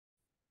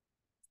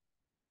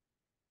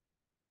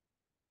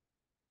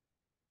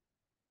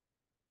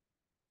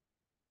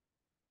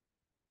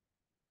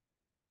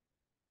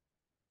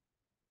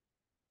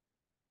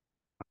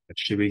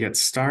Should we get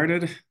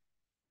started?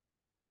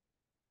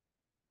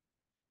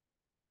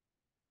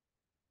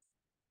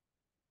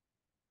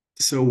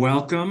 So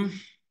welcome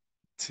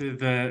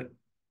to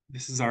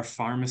this is our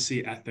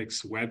pharmacy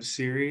ethics web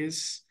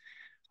series,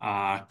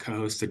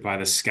 co-hosted by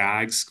the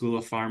Skaggs School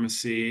of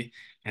Pharmacy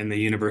and the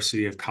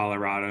University of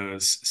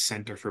Colorado's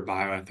Center for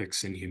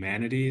Bioethics and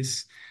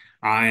Humanities.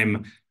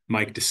 I'm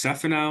Mike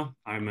DiStefano.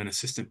 I'm an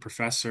assistant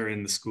professor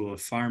in the School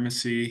of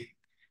Pharmacy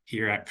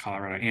here at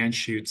Colorado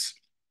Anschutz,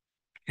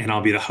 and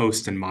I'll be the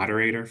host and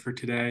moderator for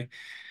today.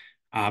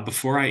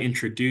 Before I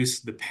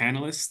introduce the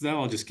panelists,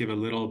 though, I'll just give a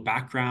little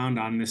background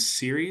on this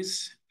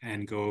series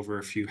and go over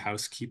a few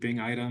housekeeping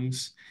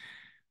items.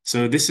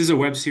 So this is a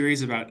web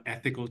series about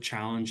ethical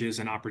challenges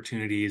and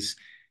opportunities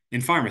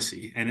in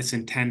pharmacy, and it's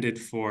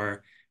intended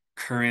for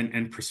current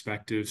and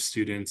prospective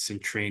students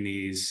and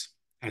trainees,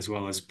 as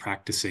well as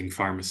practicing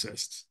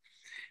pharmacists.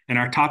 And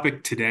our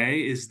topic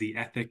today is the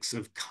ethics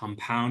of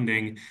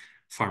compounding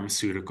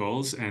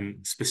pharmaceuticals,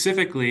 and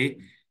specifically,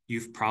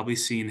 you've probably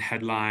seen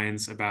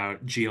headlines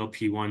about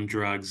GLP-1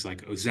 drugs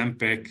like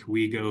Ozempic,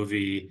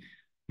 Wegovy,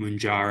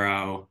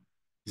 Mounjaro,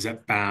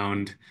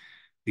 Zepbound.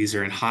 These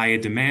are in high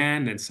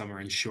demand and some are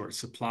in short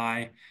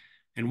supply.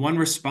 And one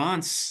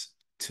response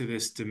to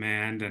this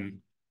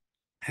demand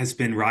has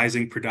been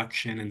rising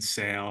production and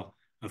sale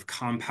of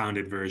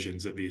compounded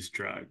versions of these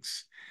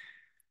drugs.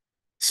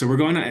 So we're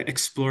going to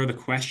explore the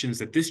questions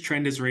that this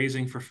trend is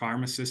raising for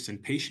pharmacists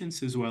and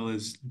patients, as well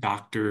as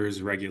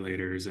doctors,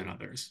 regulators, and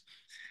others.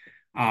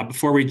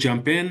 Before we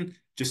jump in,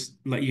 just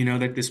let you know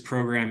that this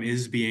program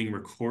is being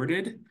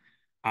recorded.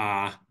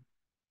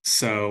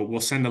 So we'll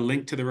send a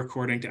link to the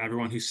recording to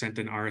everyone who sent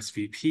an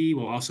RSVP.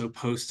 We'll also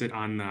post it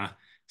on the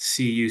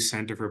CU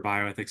Center for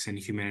Bioethics and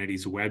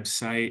Humanities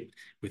website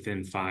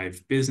within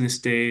 5 business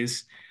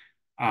days.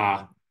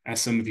 As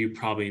some of you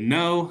probably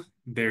know,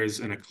 there's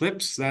an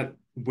eclipse that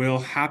will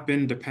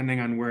happen depending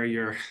on where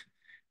you're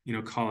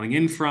calling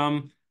in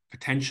from,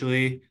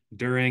 potentially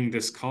during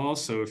this call.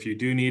 So if you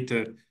do need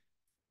to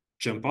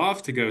jump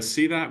off to go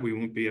see that, we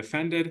won't be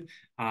offended.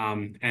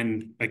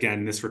 And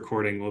again, this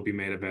recording will be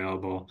made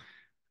available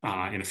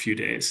in a few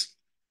days.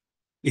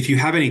 If you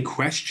have any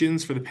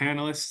questions for the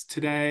panelists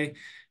today,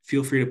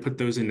 feel free to put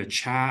those in the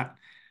chat.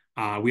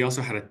 We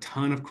also had a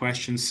ton of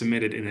questions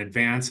submitted in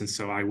advance, and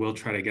so I will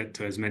try to get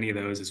to as many of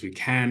those as we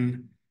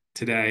can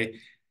today.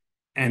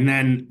 And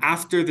then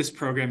after this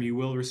program, you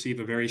will receive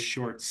a very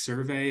short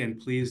survey, and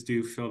please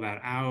do fill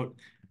that out.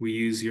 We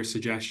use your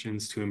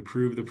suggestions to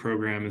improve the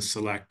program and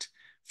select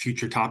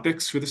future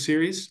topics for the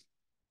series.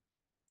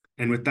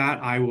 And with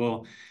that, I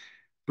will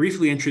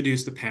briefly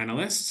introduce the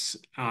panelists.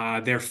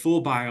 Their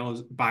full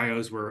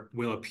bios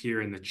will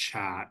appear in the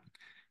chat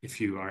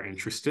if you are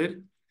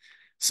interested.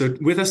 So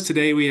with us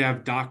today, we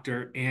have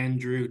Dr.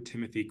 Andrew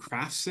Timothy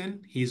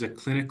Kraftson. He's a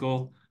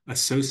clinical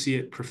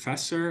associate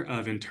professor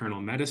of internal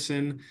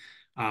medicine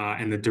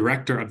and the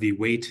director of the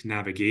Weight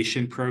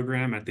Navigation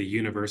program at the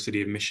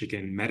University of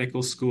Michigan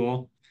Medical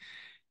School.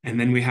 And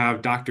then we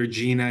have Dr.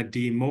 Gina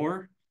D.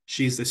 Moore.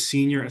 She's the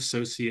Senior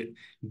Associate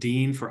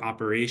Dean for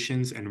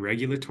Operations and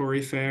Regulatory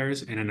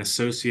Affairs and an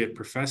Associate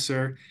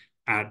Professor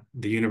at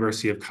the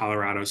University of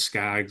Colorado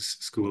Skaggs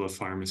School of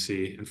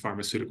Pharmacy and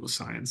Pharmaceutical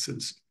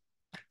Sciences.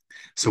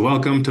 So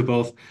welcome to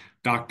both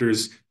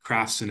Drs.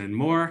 Kraftson and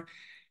Moore.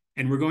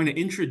 And we're going to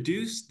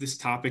introduce this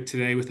topic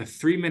today with a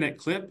 3-minute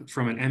clip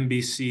from an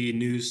NBC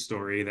News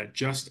story that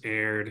just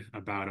aired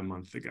about a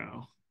month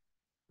ago.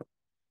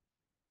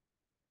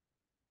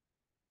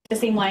 The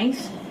same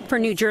length. For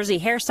New Jersey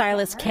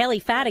hairstylist Kelly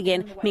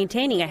Fadigan,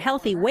 maintaining a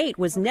healthy weight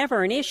was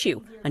never an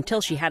issue until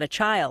she had a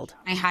child.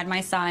 I had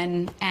my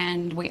son,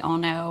 and we all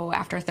know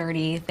after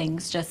 30,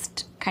 things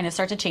just kind of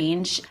start to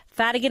change.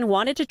 Fadigan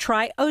wanted to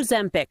try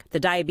Ozempic, the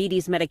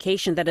diabetes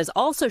medication that is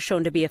also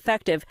shown to be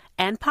effective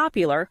and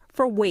popular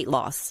for weight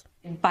loss.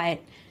 But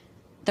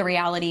the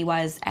reality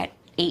was at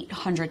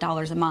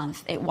 $800 a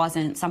month, it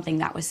wasn't something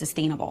that was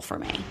sustainable for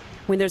me.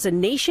 When there's a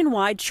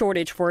nationwide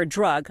shortage for a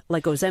drug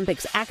like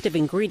Ozempic's active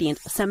ingredient,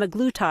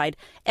 semaglutide,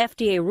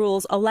 FDA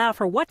rules allow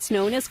for what's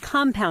known as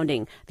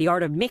compounding, the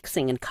art of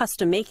mixing and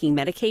custom making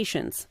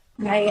medications.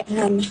 I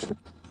am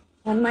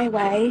on my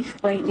way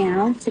right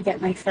now to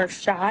get my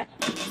first shot.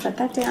 Set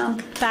that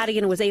down.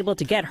 Fadigan was able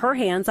to get her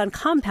hands on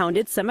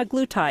compounded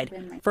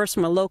semaglutide, first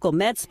from a local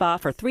med spa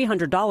for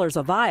 $300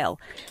 a vial,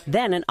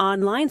 then an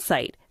online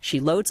site. She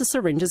loads the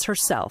syringes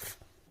herself.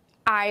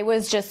 I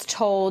was just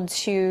told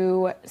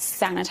to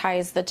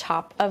sanitize the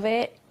top of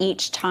it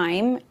each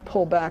time.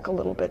 Pull back a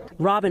little bit.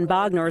 Robin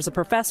Bogner is a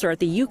professor at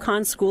the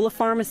UConn School of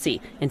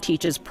Pharmacy and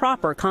teaches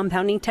proper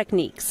compounding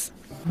techniques.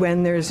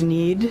 When there's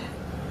need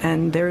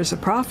and there's a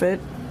profit,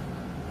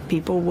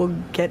 people will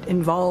get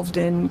involved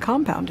in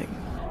compounding.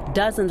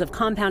 Dozens of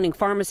compounding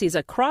pharmacies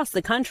across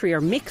the country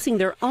are mixing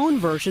their own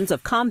versions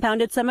of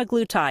compounded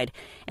semaglutide.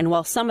 And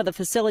while some of the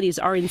facilities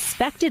are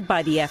inspected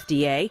by the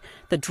FDA,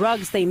 the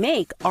drugs they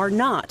make are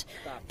not.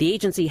 The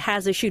agency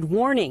has issued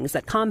warnings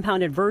that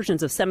compounded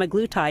versions of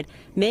semaglutide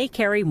may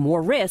carry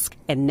more risk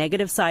and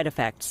negative side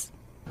effects.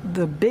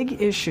 The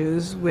big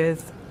issues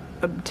with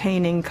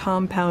obtaining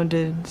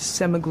compounded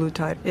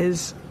semaglutide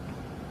is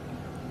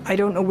I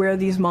don't know where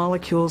these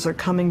molecules are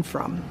coming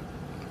from.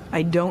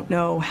 I don't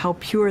know how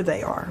pure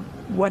they are.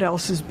 What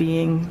else is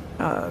being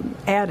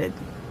added?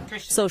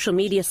 Social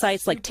media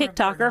sites like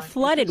TikTok are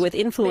flooded with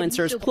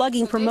influencers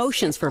plugging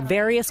promotions for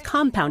various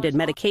compounded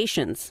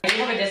medications.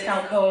 You have a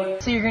discount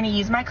code, so you're going to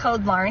use my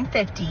code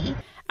Lauren50.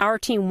 Our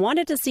team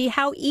wanted to see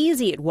how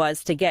easy it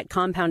was to get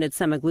compounded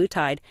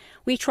semaglutide.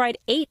 We tried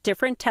 8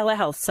 different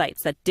telehealth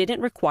sites that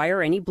didn't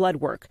require any blood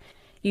work.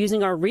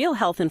 Using our real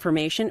health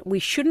information, we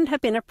shouldn't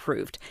have been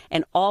approved,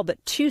 and all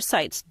but 2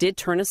 sites did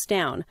turn us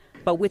down.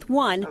 But with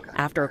one,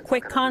 after a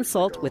quick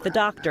consult with a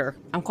doctor.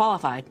 I'm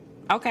qualified.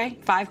 Okay,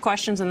 5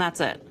 questions and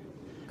that's it.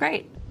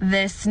 Great.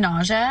 This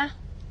nausea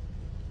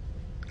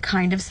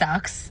kind of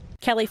sucks.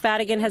 Kelly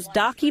Fadigan has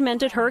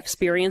documented her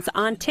experience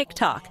on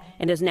TikTok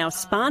and is now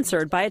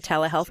sponsored by a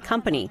telehealth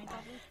company.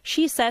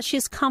 She says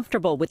she's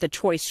comfortable with the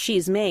choice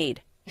she's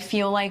made. I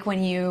feel like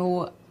when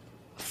you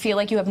feel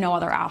like you have no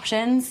other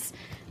options,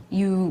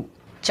 you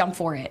jump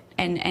for it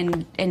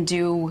and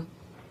do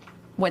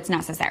what's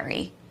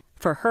necessary.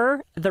 For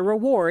her, the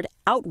reward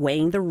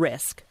outweighing the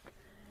risk.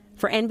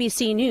 For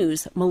NBC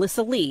News,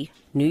 Melissa Lee,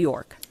 New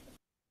York.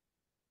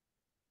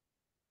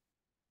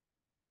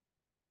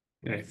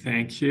 Okay,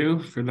 thank you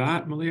for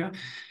that, Malia.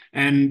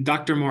 And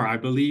Dr. Moore, I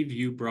believe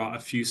you brought a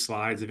few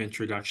slides of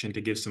introduction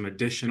to give some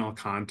additional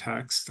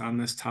context on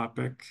this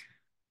topic.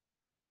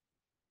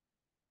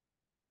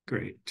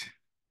 Great.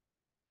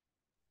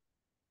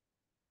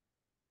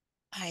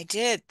 I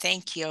did.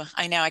 Thank you.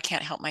 I know I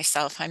can't help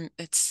myself.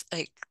 It's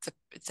like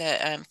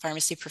the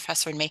pharmacy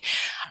professor in me.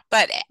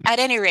 But at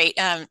any rate,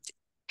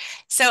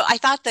 so I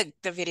thought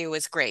the video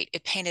was great.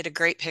 It painted a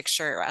great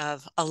picture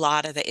of a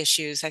lot of the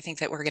issues I think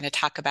that we're going to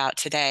talk about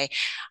today.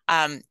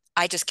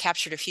 I just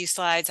captured a few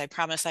slides. I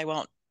promise I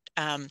won't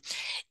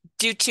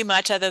do too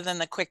much other than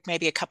the quick,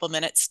 maybe a couple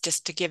minutes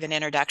just to give an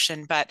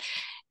introduction. But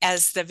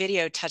as the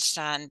video touched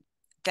on,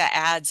 the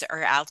ads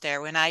are out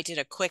there. When I did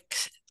a quick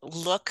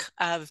look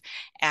of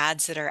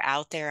ads that are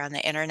out there on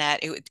the internet,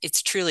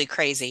 it's truly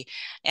crazy.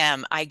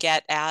 I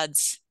get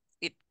ads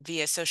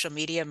via social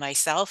media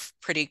myself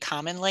pretty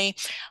commonly.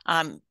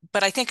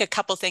 But I think a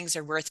couple things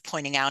are worth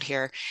pointing out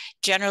here.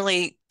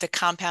 Generally, the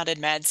compounded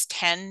meds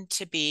tend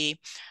to be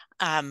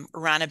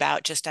run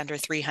about just under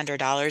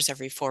 $300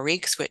 every 4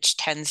 weeks, which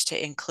tends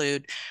to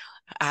include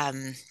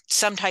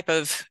some type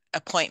of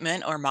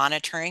appointment or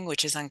monitoring,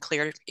 which is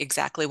unclear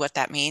exactly what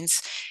that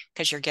means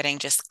because you're getting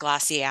just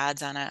glossy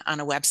ads on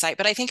a website.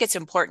 But I think it's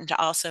important to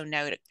also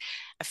note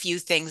a few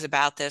things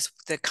about this.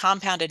 The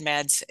compounded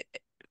meds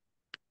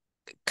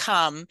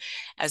come,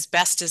 as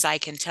best as I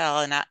can tell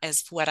and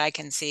as what I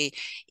can see,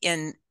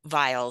 in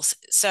vials.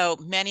 So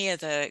many of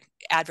the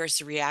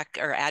adverse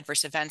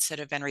events that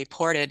have been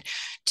reported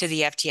to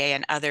the FDA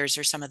and others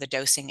are some of the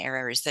dosing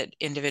errors that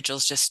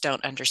individuals just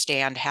don't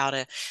understand how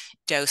to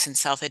dose and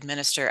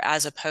self-administer,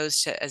 as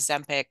opposed to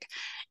Ozempic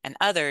and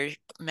other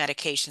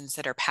medications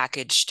that are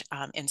packaged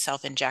in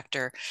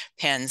self-injector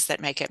pens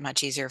that make it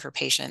much easier for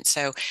patients.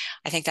 So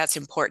I think that's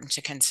important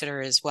to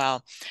consider as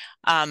well.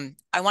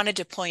 I wanted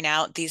to point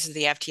out these are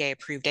the FDA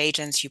approved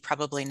agents. You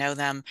probably know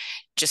them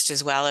just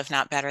as well, if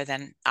not better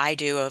than I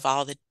do, of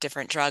all the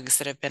different drugs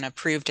that have been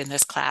approved in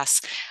this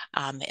class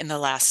in the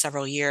last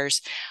several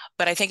years.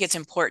 But I think it's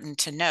important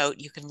to note,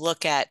 you can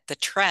look at the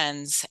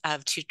trends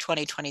of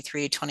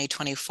 2023,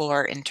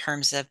 2024 in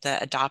terms of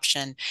the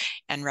adoption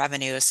and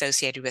revenue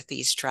associated with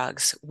these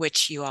drugs,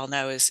 which you all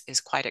know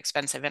is quite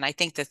expensive. And I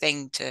think the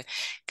thing to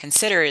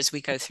consider as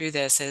we go through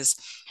this is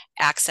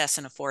access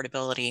and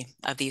affordability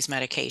of these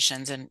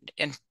medications.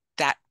 And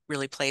that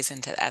really plays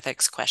into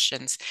ethics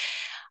questions.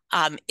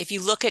 If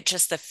you look at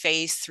just the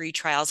phase 3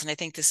 trials, and I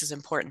think this is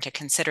important to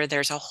consider,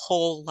 there's a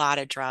whole lot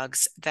of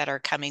drugs that are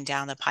coming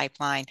down the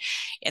pipeline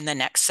in the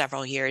next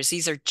several years.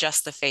 These are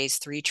just the phase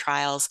 3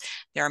 trials.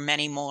 There are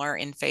many more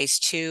in phase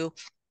 2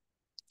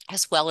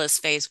 as well as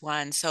phase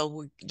 1.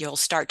 So you'll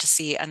start to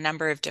see a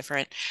number of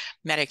different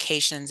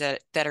medications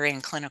that are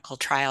in clinical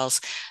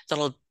trials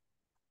that'll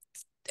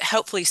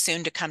hopefully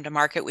soon to come to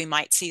market. We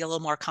might see a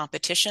little more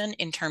competition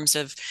in terms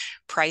of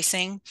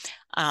pricing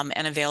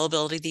and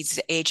availability of these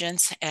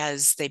agents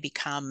as they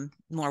become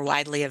more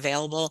widely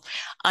available.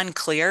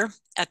 Unclear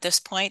at this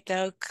point,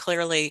 though.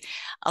 Clearly,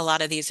 a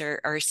lot of these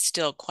are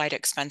still quite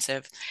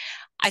expensive.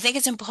 I think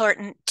it's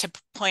important to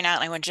point out,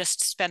 and I want to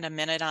just spend a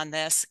minute on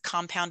this,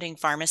 compounding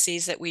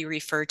pharmacies that we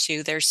refer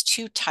to. There's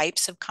 2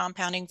 types of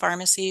compounding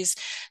pharmacies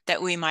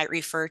that we might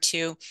refer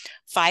to.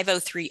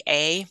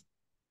 503A,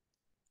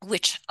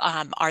 which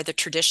are the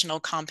traditional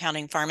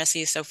compounding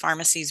pharmacies. So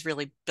pharmacies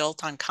really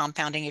built on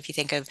compounding. If you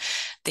think of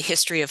the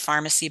history of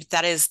pharmacy,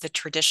 that is the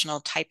traditional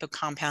type of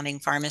compounding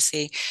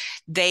pharmacy.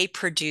 They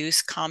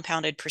produce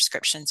compounded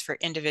prescriptions for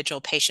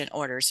individual patient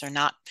orders. They're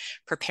not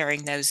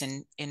preparing those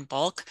in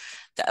bulk.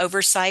 The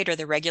oversight or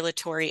the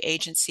regulatory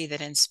agency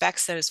that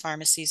inspects those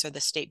pharmacies or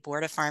the State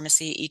Board of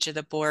Pharmacy. Each of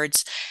the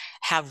boards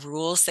have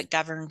rules that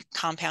govern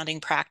compounding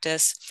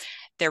practice.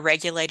 They're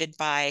regulated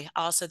by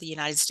also the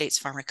United States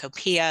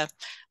Pharmacopoeia,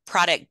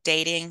 Product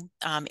dating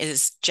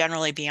is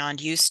generally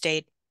beyond use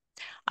date.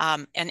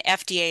 And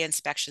FDA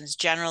inspections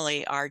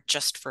generally are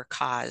just for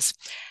cause,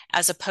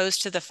 as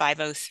opposed to the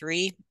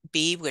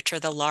 503B, which are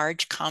the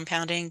large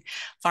compounding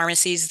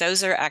pharmacies.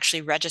 Those are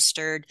actually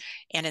registered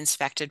and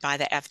inspected by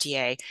the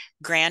FDA.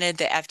 Granted,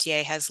 the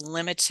FDA has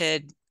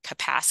limited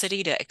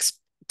capacity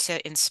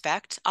to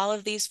inspect all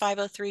of these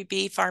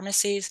 503B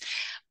pharmacies,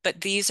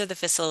 but these are the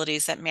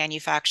facilities that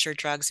manufacture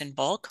drugs in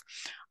bulk.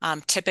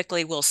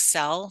 Typically will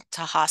sell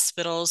to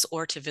hospitals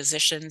or to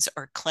physicians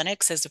or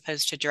clinics as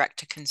opposed to direct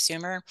to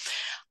consumer.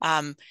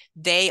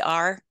 They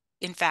are,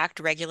 in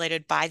fact,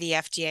 regulated by the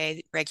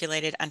FDA,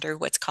 regulated under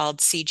what's called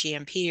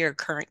CGMP, or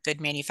Current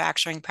Good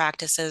Manufacturing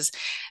Practices.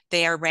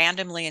 They are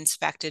randomly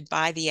inspected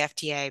by the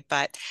FDA,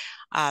 but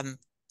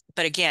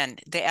again,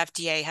 the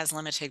FDA has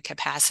limited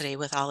capacity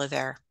with all of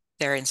their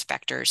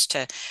inspectors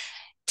to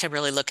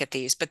really look at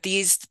these. But the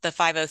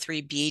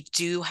 503B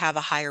do have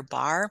a higher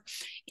bar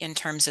in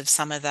terms of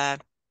some of the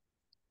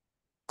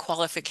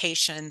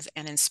qualifications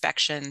and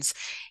inspections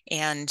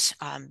and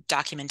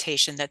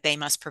documentation that they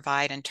must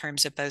provide in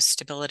terms of both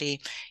stability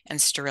and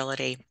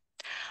sterility.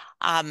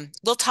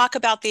 We'll talk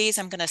about these.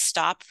 I'm going to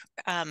stop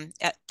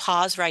at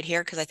pause right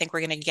here because I think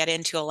we're going to get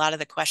into a lot of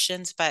the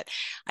questions, but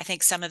I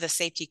think some of the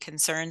safety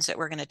concerns that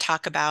we're going to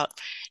talk about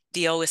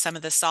deal with some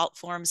of the salt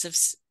forms of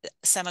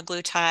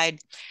semaglutide.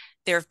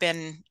 There have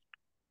been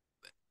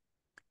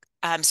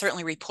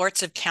certainly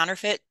reports of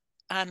counterfeit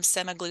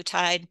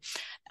semaglutide.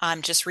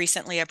 Just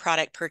recently, a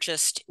product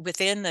purchased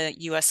within the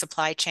U.S.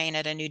 supply chain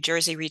at a New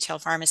Jersey retail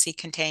pharmacy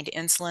contained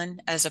insulin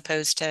as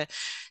opposed to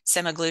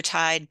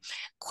semaglutide.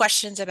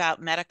 Questions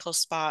about medical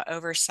spa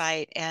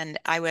oversight, and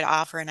I would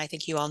offer, and I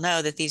think you all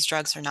know, that these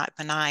drugs are not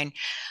benign,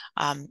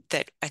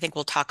 that I think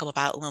we'll talk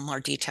about a little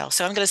more detail.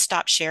 So I'm going to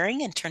stop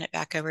sharing and turn it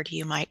back over to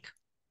you, Mike.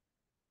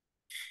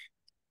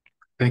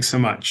 Thanks so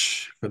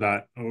much for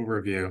that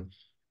overview.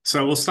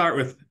 So we'll start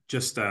with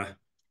just a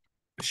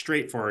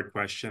straightforward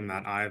question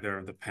that either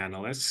of the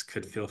panelists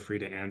could feel free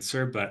to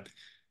answer. But,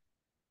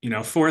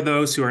 for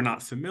those who are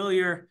not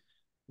familiar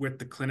with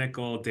the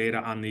clinical data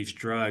on these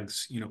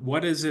drugs,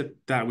 what is it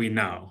that we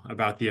know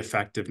about the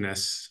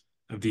effectiveness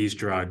of these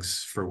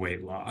drugs for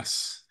weight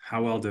loss?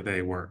 How well do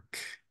they work?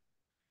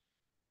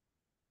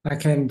 I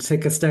can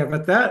take a stab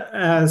at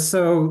that.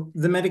 So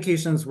the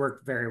medications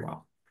work very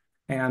well,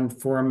 and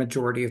for a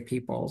majority of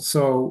people.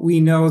 So we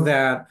know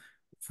that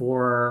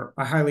for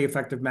a highly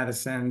effective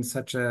medicine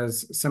such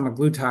as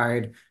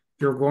semaglutide,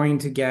 you're going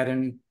to get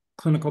in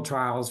clinical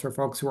trials for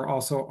folks who are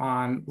also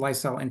on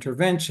lifestyle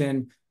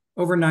intervention,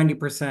 over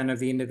 90% of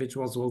the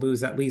individuals will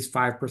lose at least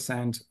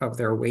 5% of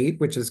their weight,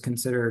 which is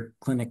considered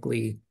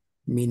clinically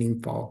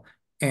meaningful.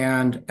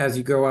 And as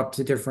you go up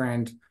to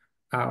different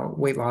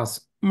weight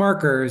loss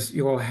markers,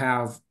 you'll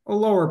have a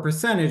lower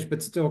percentage,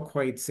 but still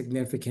quite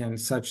significant,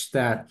 such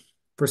that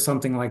for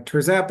something like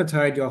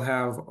tirzepatide, you'll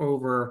have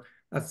over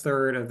a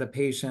third of the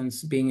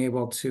patients being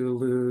able to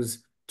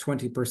lose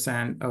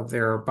 20% of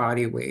their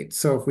body weight.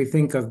 So if we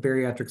think of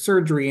bariatric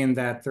surgery in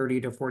that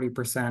 30 to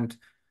 40%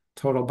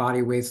 total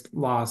body weight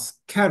loss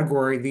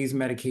category, these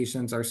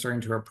medications are starting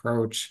to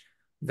approach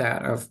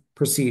that of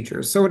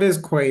procedures. So it is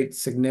quite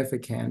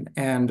significant.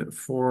 And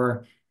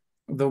for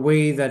the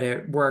way that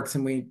it works,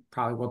 and we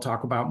probably will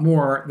talk about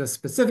more the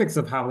specifics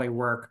of how they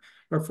work,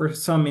 but for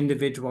some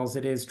individuals,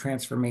 it is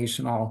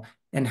transformational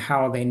in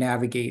how they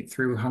navigate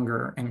through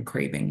hunger and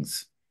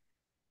cravings.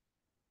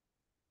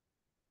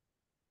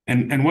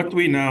 And what do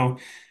we know,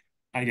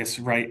 I guess,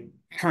 right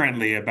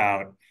currently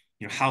about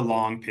how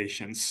long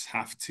patients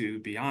have to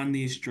be on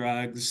these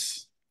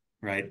drugs,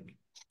 right?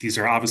 These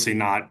are obviously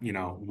not,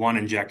 one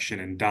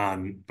injection and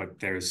done, but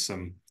there's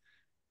some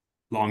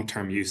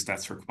long-term use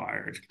that's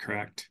required,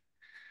 correct?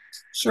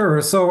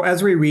 Sure. So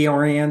as we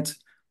reorient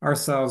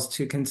ourselves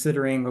to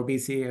considering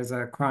obesity as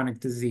a chronic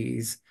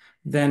disease,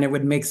 then it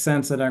would make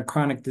sense that a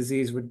chronic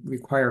disease would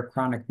require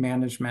chronic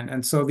management.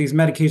 And so these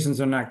medications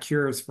are not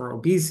cures for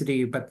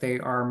obesity, but they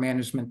are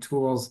management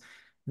tools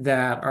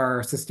that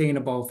are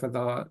sustainable for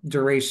the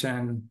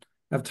duration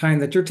of time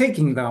that you're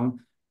taking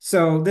them.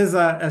 So this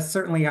is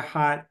certainly a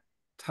hot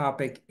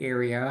topic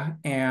area,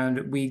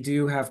 and we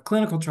do have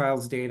clinical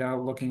trials data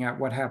looking at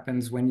what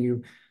happens when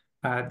you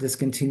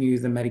discontinue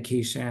the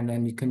medication,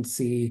 and you can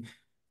see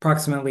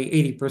approximately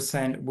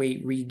 80%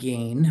 weight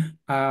regain.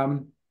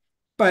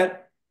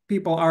 But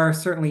people are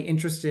certainly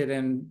interested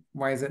in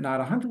why is it not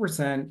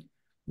 100%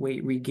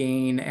 weight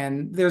regain?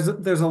 And there's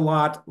a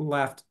lot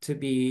left to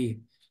be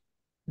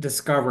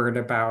discovered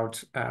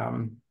about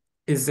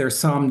is there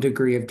some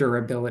degree of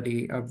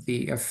durability of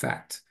the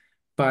effect?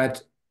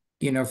 But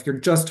if you're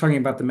just talking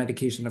about the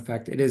medication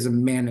effect, it is a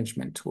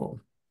management tool.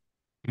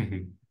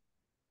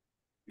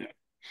 Mm-hmm.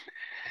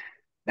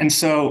 And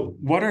so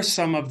what are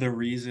some of the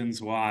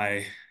reasons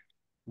why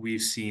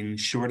we've seen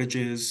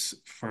shortages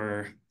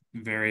for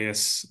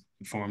various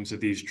forms of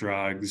these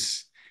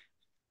drugs?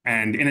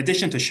 And in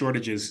addition to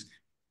shortages,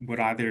 would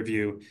either of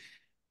you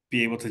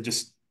be able to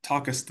just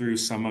talk us through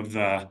some of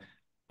the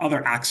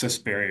other access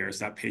barriers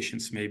that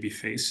patients may be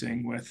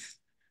facing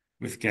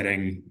with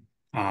getting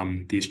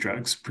these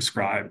drugs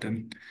prescribed.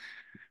 And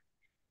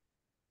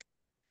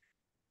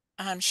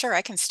Sure,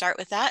 I can start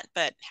with that,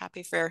 but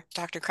happy for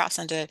Dr.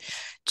 Kraftson to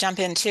jump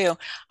in too.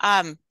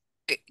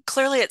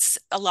 Clearly, it's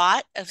a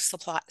lot of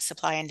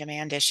supply and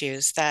demand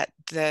issues that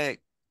the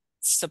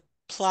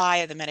supply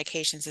of the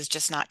medications is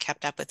just not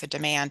kept up with the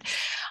demand.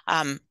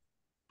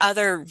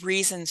 Other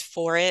reasons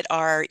for it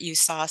are you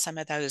saw some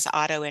of those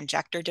auto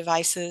injector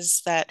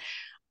devices that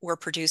were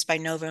produced by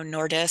Novo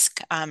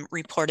Nordisk,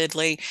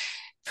 reportedly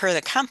per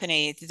the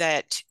company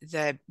that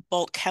the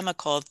bulk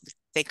chemical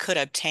they could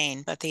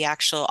obtain, but the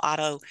actual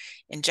auto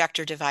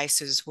injector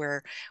devices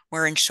were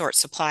in short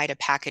supply to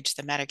package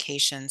the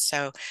medication.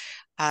 So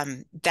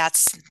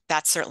that's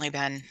certainly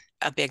been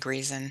a big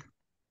reason.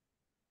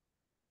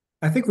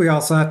 I think we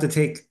also have to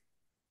take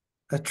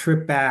a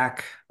trip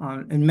back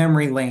in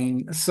memory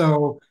lane.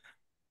 So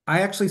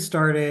I actually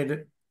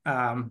started,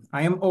 I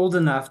am old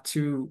enough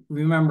to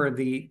remember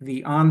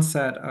the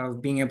onset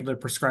of being able to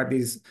prescribe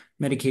these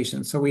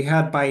medications. So we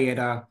had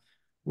Byetta,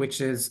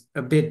 which is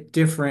a bit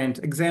different,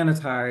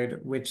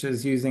 exenatide, which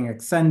is using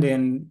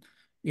Exendin,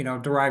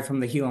 derived from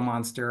the Gila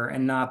monster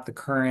and not the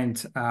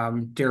current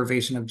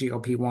derivation of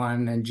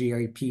GLP-1 and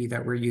GIP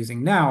that we're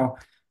using now.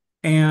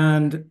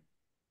 And,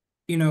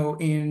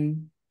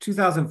 in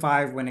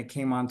 2005, when it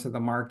came onto the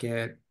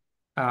market,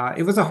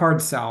 it was a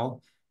hard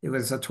sell. It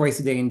was a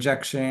twice-a-day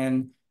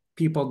injection.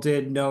 People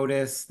did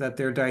notice that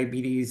their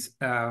diabetes,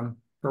 for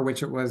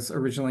which it was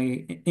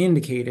originally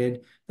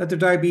indicated, that their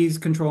diabetes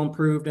control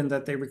improved and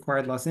that they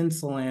required less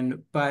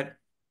insulin. But,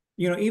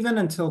 even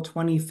until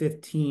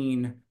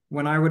 2015,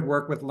 when I would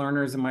work with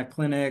learners in my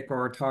clinic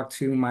or talk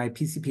to my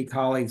PCP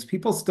colleagues,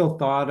 people still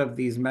thought of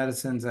these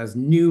medicines as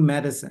new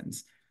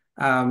medicines,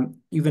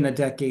 even a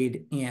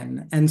decade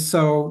in. And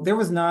so there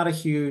was not a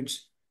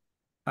huge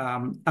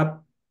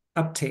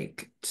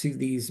uptake to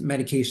these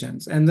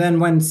medications. And then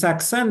when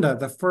Saxenda,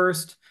 the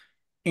first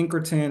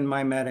incretin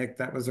mimetic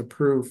that was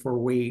approved for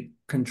weight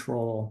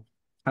control,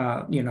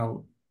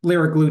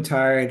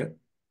 liraglutide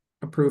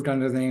approved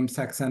under the name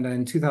Saxenda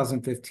in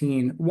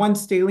 2015,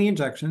 once daily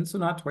injection, so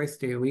not twice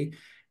daily.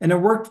 And it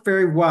worked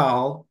very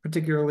well,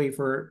 particularly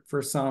for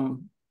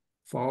some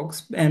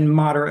folks and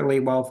moderately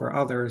well for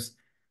others.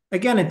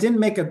 Again, it didn't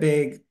make a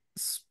big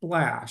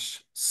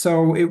splash.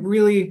 So it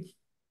really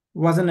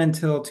wasn't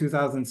until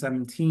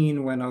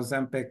 2017 when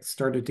Ozempic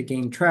started to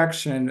gain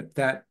traction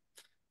that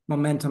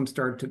momentum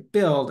started to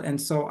build.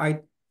 And so I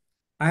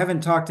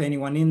haven't talked to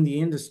anyone in the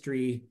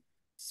industry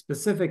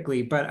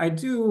specifically, but I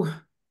do,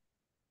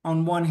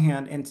 on one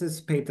hand,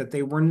 anticipate that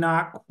they were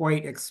not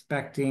quite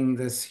expecting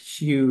this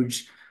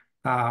huge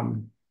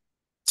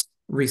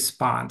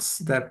response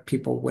that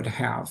people would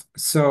have.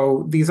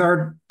 So these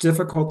are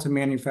difficult to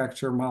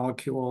manufacture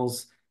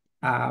molecules.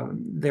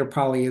 There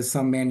probably is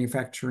some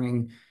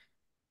manufacturing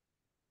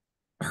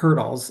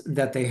hurdles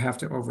that they have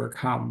to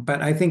overcome.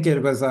 But I think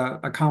it was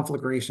a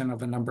conflagration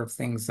of a number of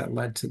things that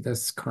led to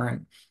this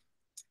current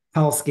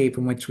hellscape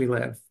in which we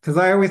live. Because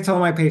I always tell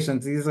my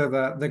patients, these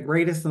are the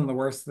greatest and the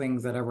worst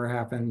things that ever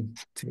happened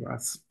to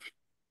us.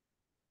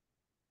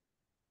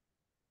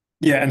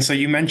 yeah, and so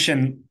you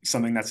mentioned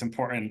something that's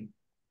important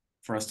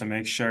for us to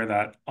make sure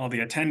that all the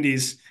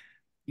attendees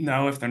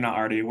know, if they're not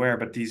already aware,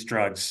 but these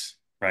drugs,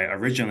 right,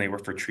 originally were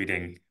for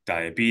treating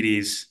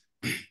diabetes.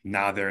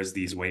 Now there's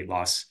these weight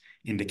loss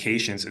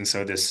indications. And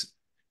so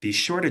these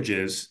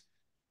shortages,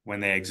 when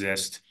they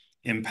exist,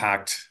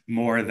 impact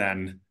more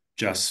than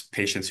just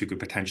patients who could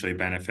potentially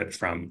benefit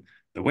from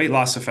the weight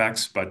loss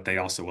effects, but they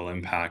also will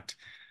impact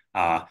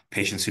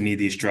patients who need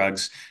these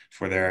drugs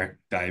for their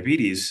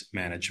diabetes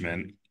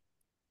management.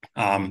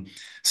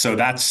 So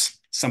that's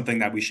something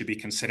that we should be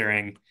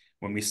considering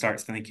when we start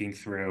thinking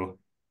through,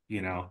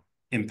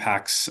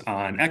 impacts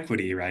on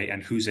equity, right?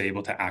 And who's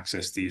able to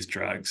access these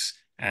drugs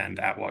and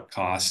at what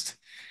cost.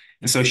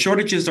 And so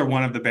shortages are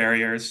one of the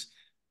barriers,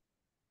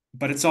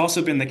 but it's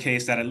also been the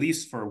case that at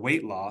least for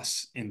weight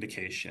loss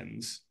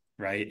indications,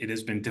 right, it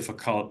has been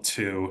difficult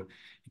to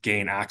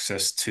gain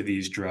access to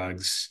these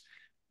drugs,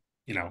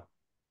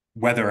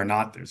 whether or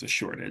not there's a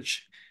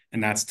shortage.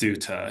 And that's due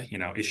to,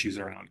 issues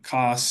around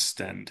cost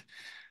and,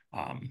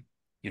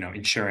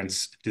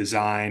 insurance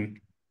design.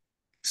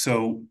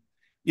 So,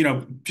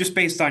 just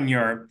based on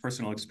your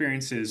personal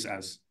experiences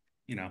as,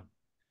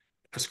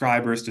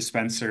 prescribers,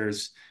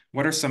 dispensers,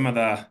 what are some of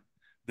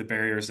the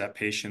barriers that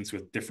patients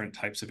with different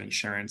types of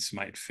insurance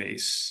might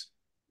face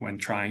when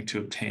trying to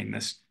obtain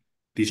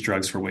these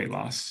drugs for weight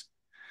loss?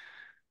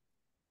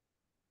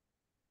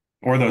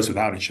 Or those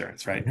without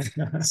insurance, right?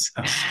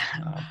 So,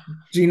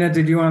 Gina,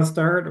 did you want to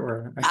start,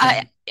 or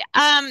I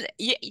can?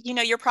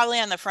 You're probably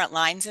on the front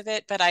lines of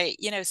it, but I,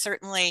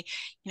 certainly,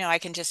 I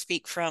can just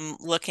speak from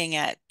looking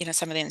at,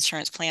 some of the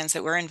insurance plans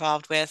that we're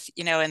involved with,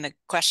 and the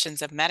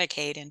questions of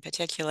Medicaid in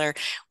particular,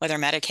 whether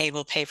Medicaid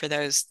will pay for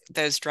those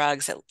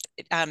drugs.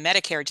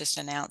 Medicare just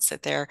announced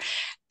that they're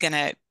going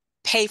to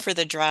pay for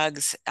the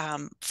drugs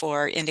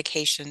for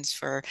indications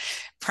for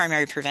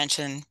primary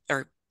prevention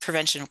or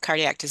prevention of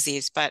cardiac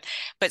disease, but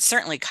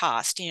certainly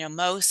cost. You know,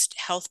 most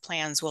health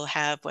plans will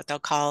have what they'll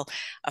call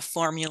a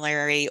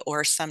formulary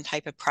or some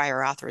type of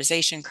prior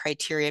authorization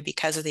criteria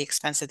because of the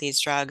expense of these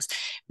drugs,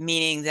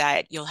 meaning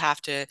that you'll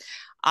have to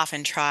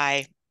often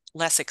try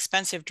less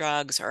expensive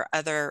drugs or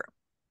other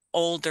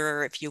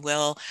older, if you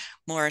will,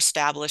 more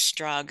established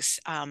drugs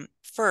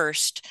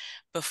first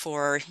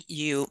before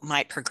you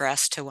might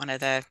progress to one of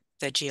the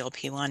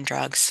GLP-1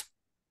 drugs.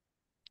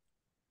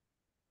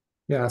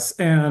 Yes,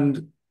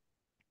 and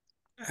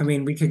I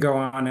mean, we could go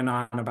on and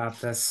on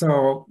about this.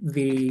 So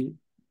the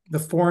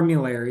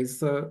formularies,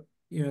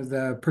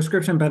 the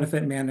prescription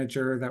benefit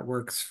manager that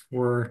works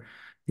for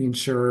the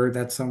insurer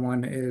that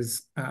someone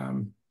is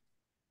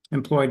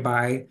employed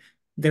by,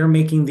 they're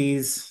making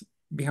these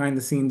behind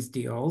the scenes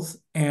deals,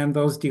 and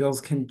those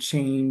deals can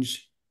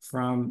change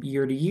from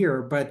year to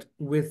year. But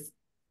with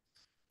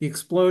the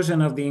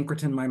explosion of the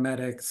incretin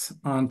mimetics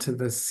onto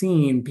the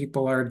scene,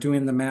 people are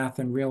doing the math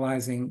and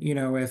realizing,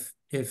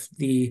 if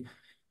the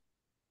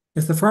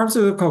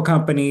pharmaceutical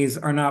companies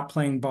are not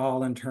playing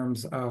ball in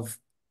terms of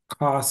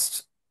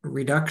cost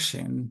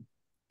reduction,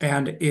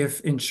 and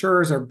if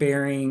insurers are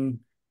bearing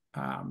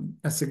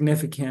a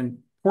significant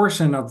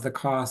portion of the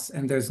costs,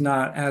 and there's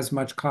not as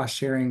much cost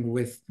sharing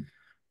with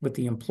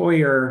the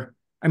employer,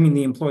 I mean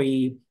the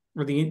employee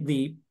or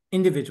the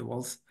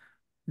individuals,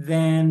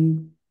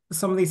 then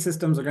some of these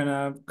systems are going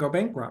to go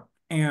bankrupt.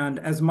 And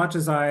as much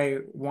as I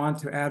want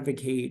to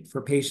advocate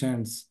for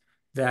patients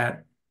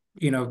that,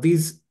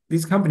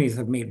 these companies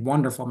have made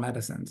wonderful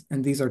medicines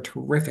and these are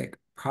terrific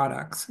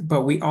products,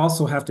 but we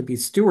also have to be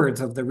stewards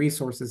of the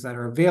resources that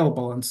are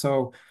available. And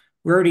so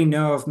we already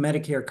know if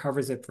Medicare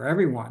covers it for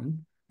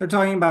everyone, they're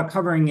talking about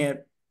covering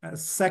it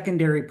as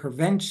secondary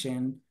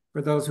prevention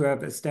for those who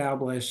have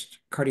established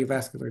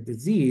cardiovascular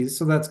disease.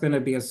 So that's going to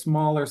be a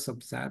smaller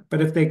subset.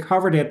 But if they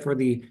covered it for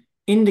the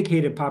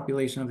indicated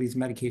population of these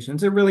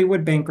medications, it really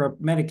would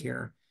bankrupt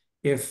Medicare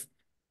if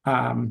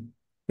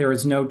there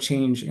is no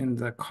change in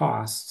the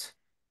cost,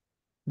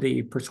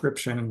 the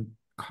prescription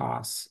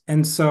costs.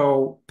 And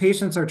so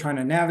patients are trying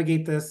to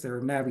navigate this. They're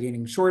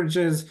navigating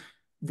shortages.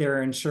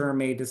 Their insurer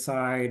may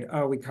decide,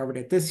 oh, we covered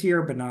it this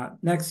year, but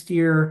not next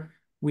year.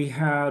 We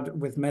had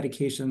with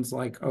medications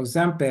like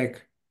Ozempic,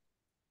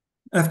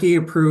 FDA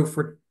approved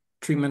for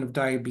treatment of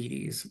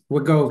diabetes.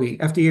 Wegovy,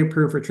 FDA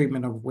approved for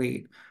treatment of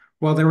weight.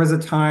 Well, there was a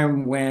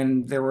time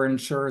when there were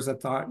insurers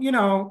that thought,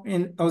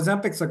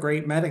 Ozempic's a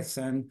great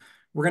medicine.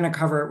 We're going to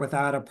cover it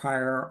without a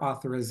prior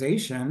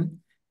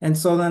authorization. And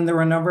so then there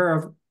were a number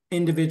of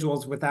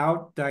individuals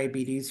without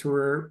diabetes who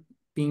were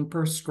being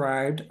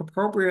prescribed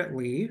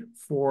appropriately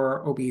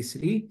for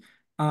obesity.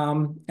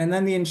 And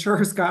then the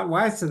insurers got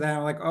wise to that.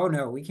 Like, oh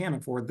no, we can't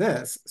afford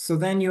this. So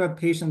then you have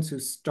patients who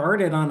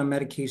started on a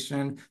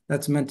medication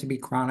that's meant to be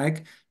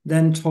chronic,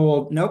 then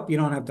told, nope, you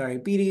don't have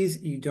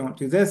diabetes, you don't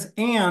do this.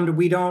 And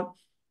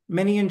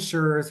many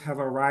insurers have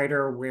a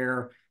rider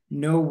where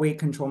no weight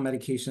control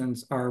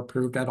medications are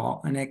approved at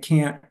all. And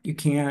you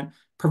can't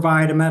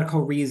provide a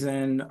medical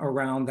reason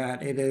around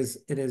that. It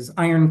is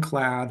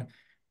ironclad.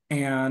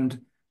 And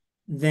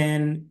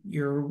then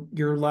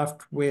you're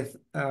left with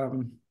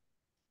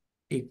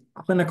a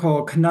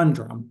clinical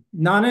conundrum,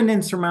 not an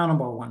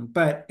insurmountable one,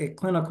 but a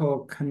clinical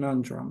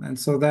conundrum. And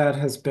so that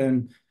has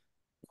been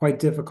quite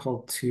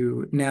difficult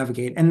to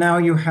navigate. And now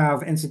you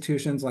have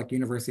institutions like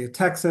University of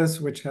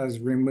Texas, which has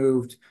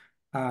removed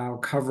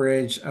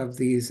coverage of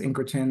these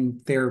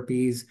incretin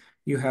therapies.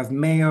 You have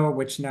Mayo,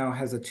 which now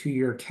has a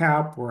 2-year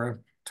cap or a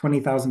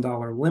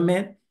 $20,000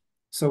 limit.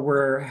 So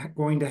we're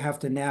going to have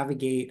to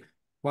navigate,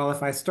 well,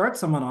 if I start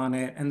someone on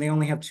it and they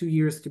only have 2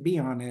 years to be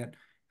on it,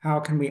 how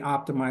can we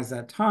optimize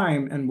that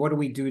time? And what do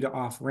we do to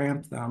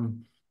off-ramp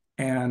them?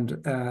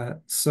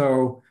 And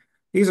so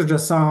these are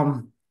just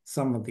some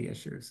of the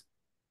issues.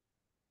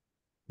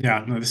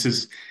 Yeah, no, this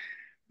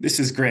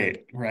is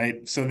great,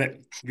 right? So that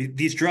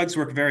these drugs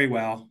work very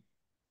well,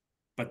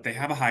 but they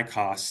have a high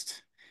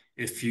cost.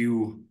 If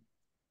you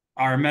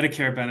are a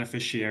Medicare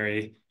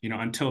beneficiary,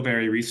 until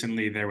very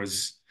recently, there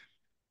was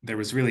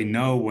really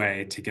no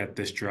way to get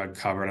this drug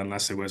covered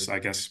unless it was, I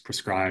guess,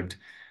 prescribed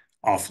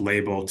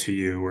off-label to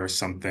you or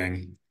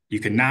something. You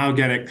can now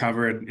get it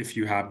covered if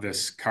you have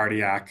this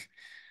cardiac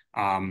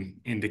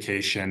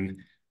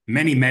indication.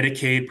 Many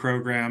Medicaid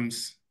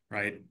programs,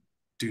 right,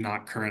 do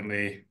not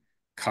currently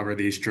cover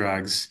these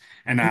drugs.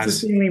 And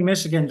interestingly,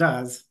 Michigan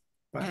does.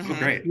 But oh,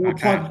 great. We'll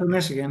Okay. plug for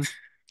Michigan.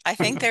 I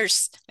think there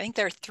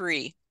are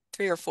three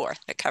or four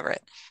that cover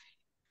it.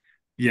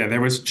 Yeah, there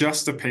was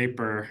just a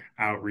paper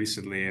out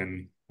recently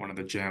in one of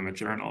the JAMA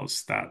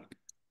journals that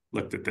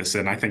looked at this,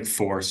 and I think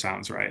 4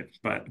 sounds right,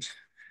 but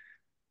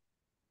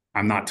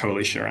I'm not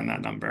totally sure on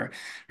that number,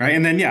 right?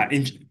 And then, yeah,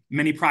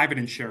 many private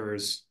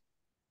insurers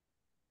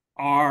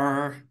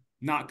are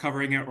not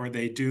covering it, or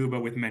they do,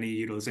 but with many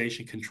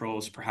utilization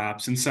controls,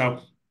 perhaps. And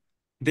so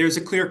there's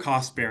a clear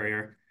cost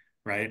barrier,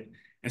 right?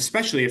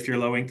 Especially if you're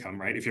low income,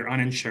 right? If you're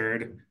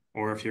uninsured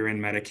or if you're in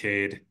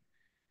Medicaid.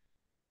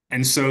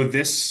 And so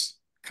this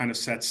kind of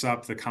sets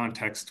up the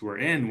context we're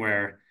in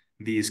where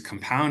these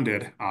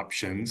compounded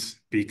options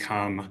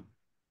become,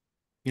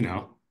 you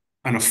know,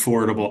 an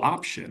affordable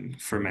option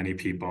for many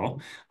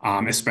people,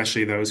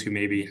 especially those who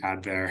maybe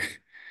had their,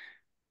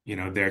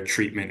 their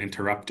treatment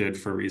interrupted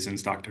for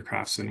reasons Dr.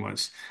 Kraftson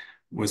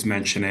was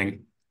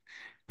mentioning.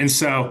 And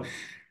so,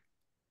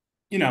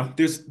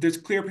 there's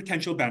clear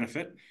potential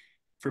benefit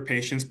for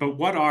patients, but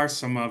what are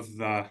some of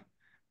the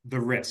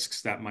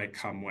risks that might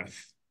come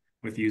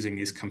with using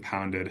these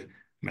compounded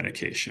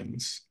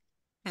medications?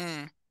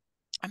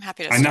 I'm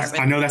happy to I know, start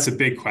with. I know that's a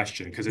big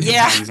question because it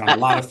Yeah. depends on a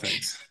lot of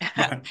things.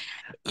 But,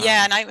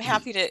 Yeah, and I'm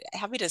happy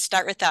to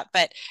start with that.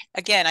 But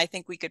again, I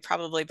think we could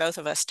probably both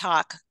of us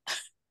talk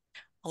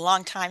a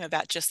long time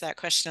about just that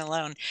question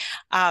alone.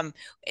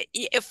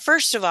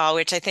 First of all,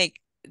 which I think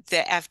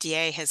the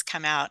FDA has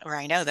come out, or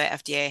I know the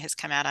FDA has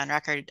come out on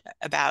record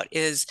about,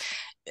 is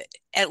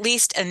at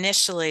least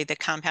initially the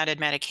compounded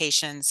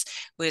medications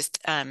with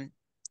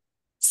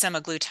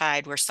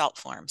semaglutide were salt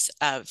forms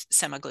of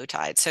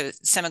semaglutide. So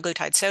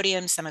semaglutide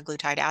sodium,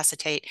 semaglutide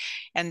acetate,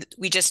 and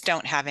we just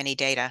don't have any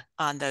data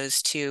on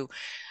those two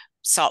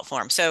salt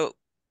forms. So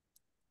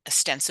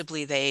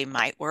ostensibly they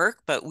might work,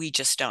 but we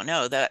just don't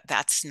know.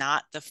 That's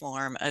not the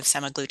form of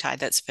semaglutide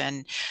that's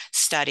been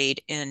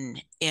studied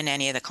in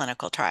any of the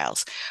clinical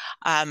trials.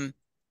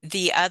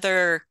 The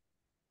other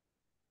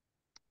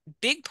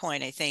big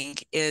point, I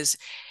think, is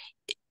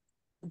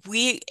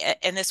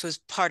and this was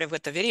part of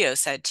what the video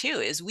said too,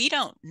 is we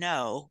don't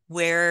know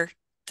where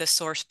the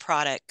source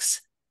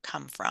products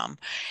come from.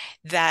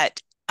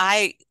 That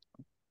I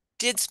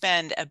did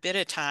spend a bit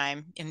of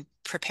time in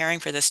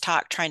preparing for this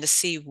talk trying to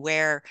see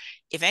where,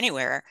 if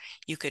anywhere,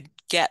 you could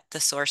get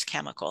the source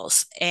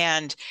chemicals.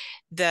 And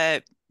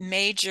there's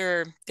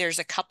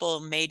a couple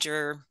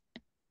major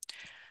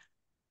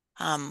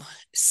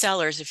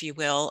sellers, if you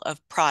will,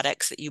 of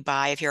products that you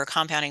buy. If you're a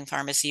compounding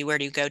pharmacy, where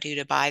do you go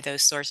to buy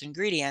those source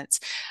ingredients?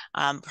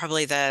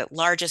 Probably the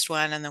largest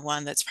one and the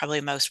one that's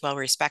probably most well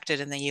respected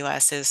in the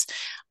US is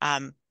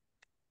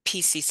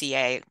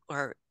PCCA,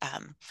 or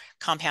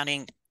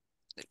compounding.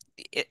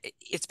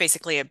 It's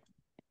basically a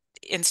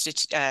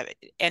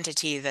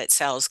entity that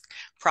sells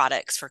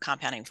products for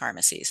compounding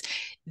pharmacies.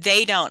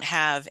 They don't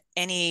have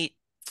any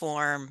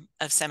form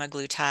of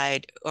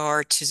semaglutide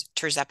or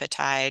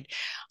tirzepatide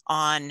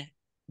on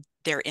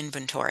their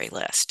inventory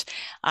list.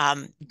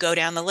 Go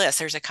down the list.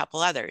 There's a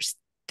couple others.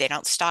 They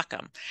don't stock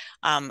them.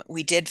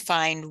 We did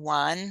find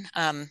one.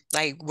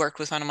 I worked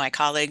with one of my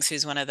colleagues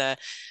who's one of the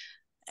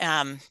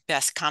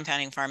best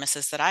compounding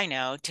pharmacists that I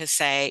know, to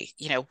say,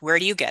 where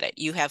do you get it?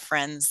 You have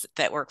friends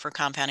that work for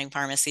compounding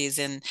pharmacies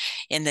in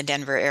the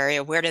Denver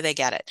area. Where do they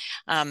get it?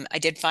 I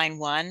did find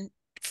one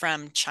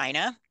from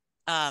China,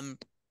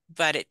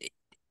 but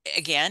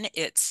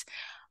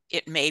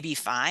it may be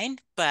fine,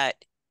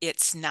 but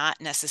it's not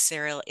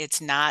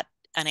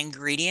an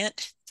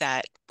ingredient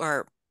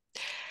or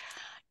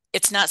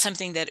it's not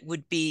something that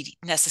would be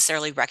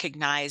necessarily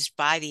recognized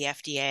by the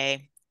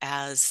FDA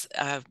as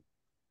a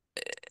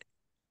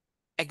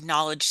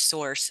acknowledged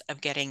source of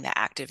getting the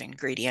active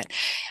ingredient.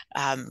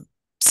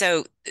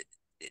 So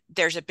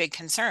there's a big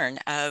concern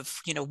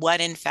of, what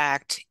in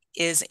fact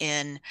is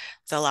in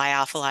the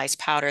lyophilized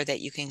powder that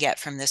you can get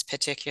from this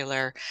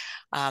particular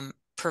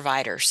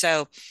provider.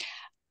 So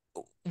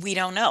we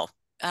don't know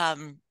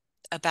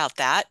about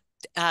that.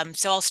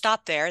 So I'll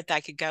stop there.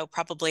 I could go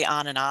probably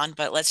on and on,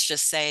 but let's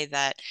just say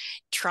that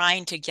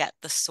trying to get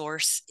the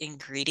source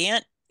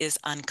ingredient is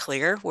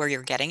unclear where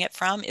you're getting it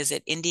from. Is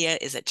it India?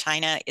 Is it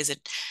China? Is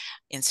it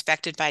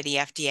inspected by the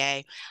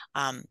FDA?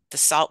 The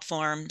salt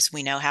forms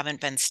we know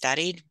haven't been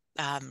studied.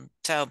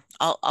 So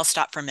I'll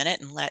stop for a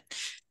minute and let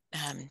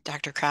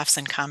Dr.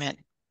 Kraftson comment.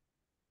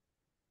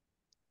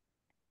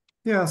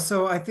 Yeah,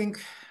 so I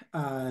think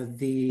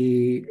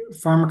the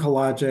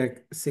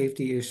pharmacologic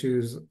safety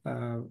issues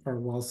are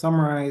well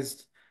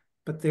summarized,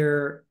 but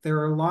there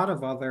are a lot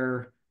of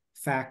other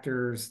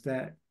factors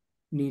that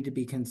need to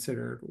be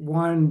considered.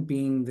 One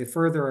being the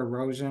further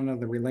erosion of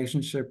the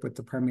relationship with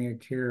the primary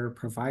care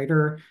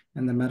provider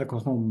and the medical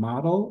home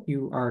model.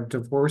 You are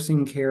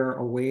divorcing care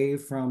away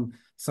from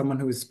someone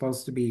who is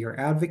supposed to be your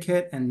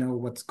advocate and know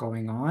what's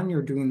going on.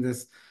 You're doing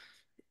this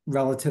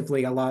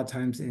relatively a lot of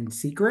times in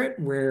secret,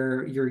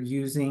 where you're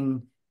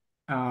using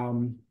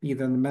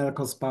either the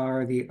medical spa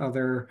or the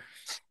other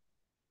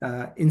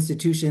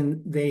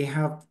institution. They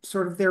have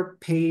sort of their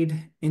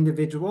paid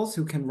individuals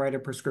who can write a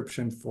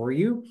prescription for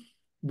you.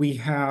 We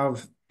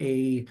have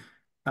a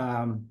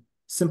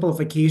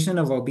simplification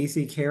of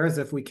obesity care, as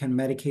if we can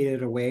medicate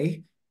it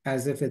away,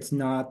 as if it's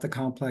not the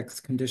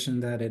complex condition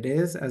that it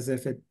is, as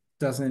if it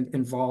doesn't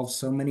involve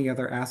so many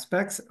other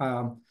aspects.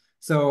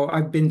 So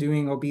I've been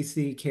doing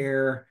obesity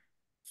care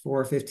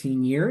for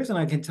 15 years, and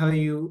I can tell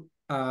you,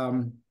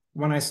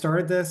 when I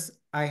started this,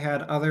 I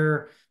had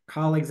other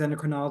colleagues,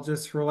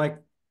 endocrinologists, who were like,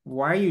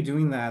 why are you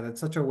doing that?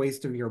 It's such a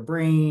waste of your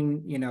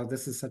brain.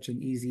 This is such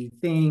an easy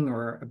thing,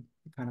 or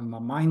kind of a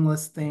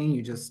mindless thing.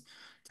 You just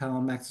tell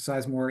them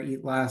exercise more,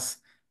 eat less.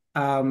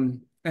 And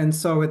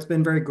so it's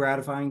been very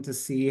gratifying to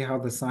see how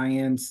the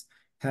science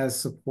has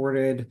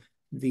supported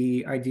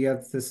the idea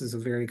that this is a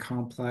very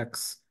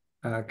complex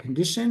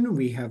condition.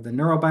 We have the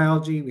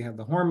neurobiology, we have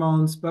the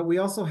hormones, but we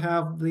also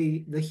have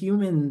the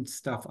human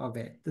stuff of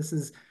it.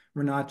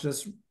 We're not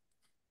just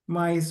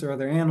mice or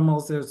other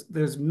animals.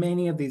 There's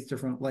many of these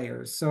different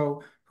layers.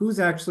 So who's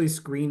actually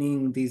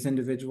screening these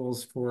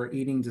individuals for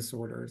eating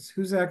disorders?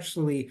 Who's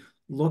actually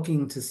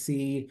looking to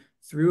see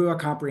through a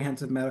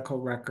comprehensive medical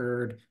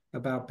record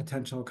about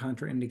potential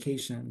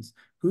contraindications?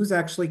 Who's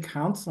actually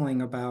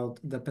counseling about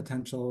the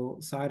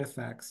potential side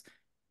effects?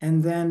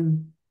 And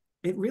then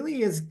it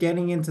really is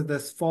getting into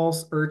this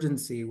false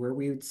urgency where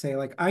we would say,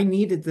 like, I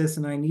needed this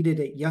and I needed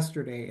it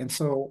yesterday. And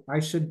so I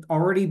should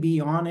already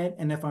be on it.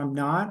 And if I'm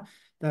not,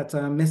 that's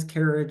a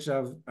miscarriage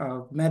of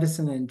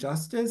medicine and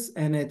justice.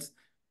 And it's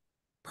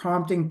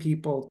prompting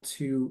people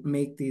to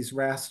make these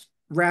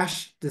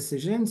rash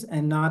decisions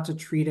and not to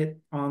treat it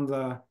on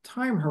the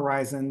time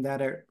horizon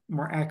that it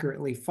more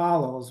accurately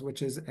follows,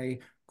 which is a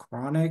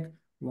chronic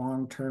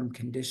long-term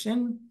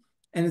condition.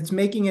 And it's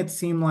making it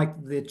seem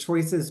like the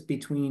choices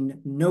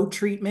between no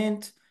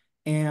treatment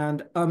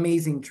and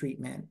amazing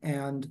treatment.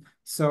 And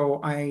so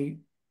I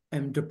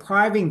am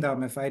depriving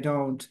them if I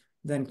don't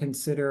then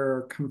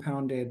consider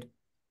compounded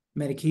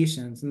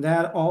medications. And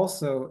that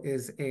also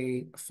is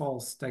a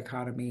false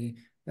dichotomy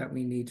that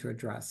we need to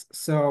address.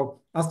 So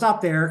I'll stop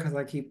there because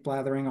I keep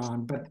blathering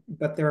on,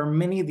 but there are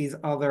many of these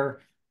other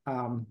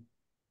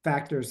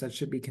factors that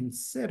should be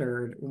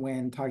considered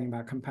when talking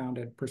about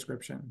compounded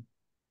prescription.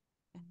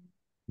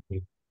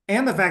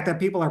 And the fact that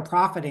people are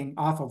profiting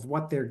off of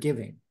what they're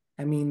giving.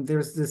 I mean,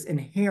 there's this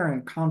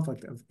inherent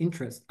conflict of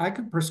interest. I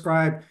could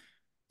prescribe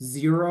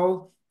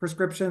 0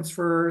 prescriptions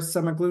for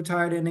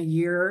semaglutide in a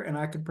year, and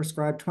I could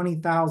prescribe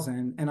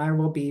 20,000, and I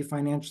will be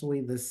financially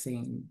the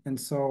same. And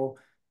so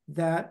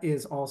that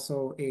is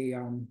also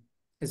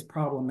is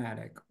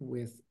problematic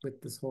with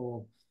this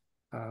whole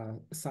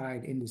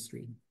side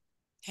industry.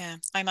 Yeah,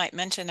 I might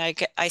mention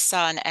I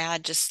saw an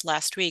ad just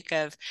last week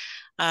of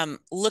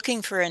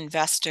looking for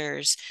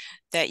investors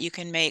that you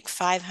can make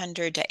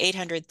 500 to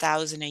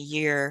 800,000 a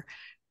year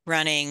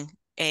running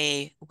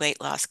a weight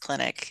loss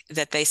clinic,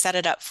 that they set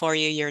it up for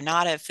you. You're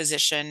not a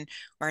physician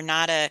or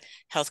not a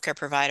healthcare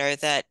provider,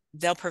 that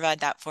they'll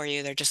provide that for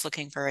you. They're just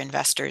looking for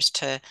investors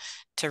to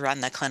run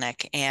the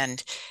clinic,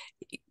 and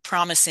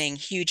promising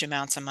huge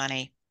amounts of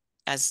money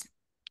as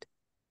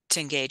to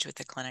engage with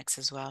the clinics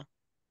as well.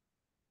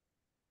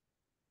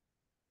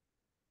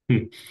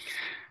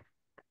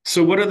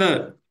 So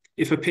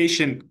if a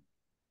patient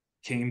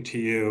came to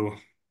you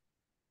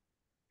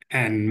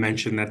and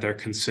mentioned that they're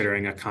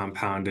considering a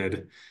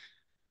compounded,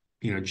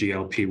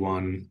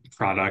 GLP-1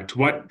 product,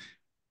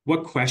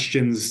 what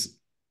questions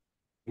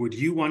would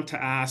you want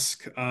to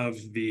ask of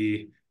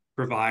the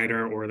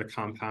provider or the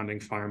compounding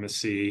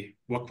pharmacy?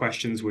 What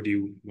questions would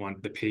you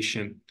want the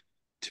patient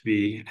to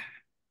be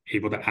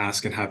able to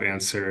ask and have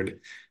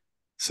answered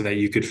so that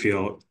you could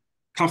feel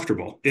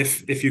comfortable,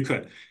 if you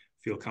could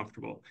feel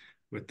comfortable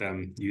with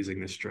them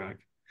using this drug?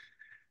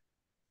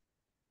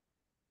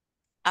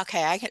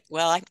 Okay,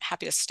 I'm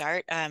happy to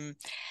start.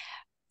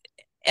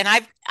 And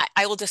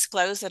I will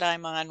disclose that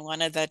I'm on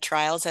one of the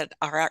trials at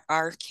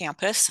our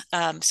campus.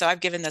 So I've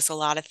given this a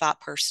lot of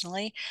thought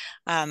personally,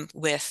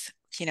 with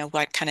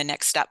what kind of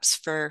next steps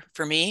for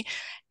me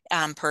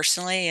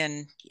personally,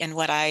 and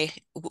what I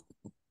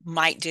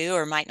might do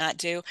or might not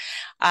do.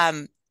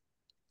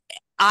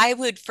 I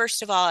would,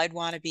 first of all, I'd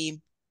want to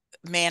be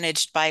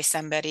managed by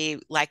somebody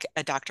like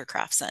a Dr.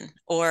 Kraftson,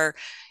 or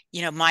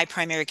my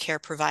primary care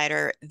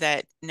provider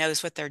that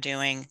knows what they're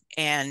doing.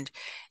 And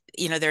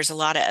there's a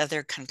lot of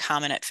other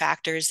concomitant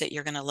factors that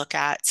you're going to look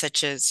at,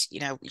 such as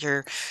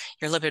your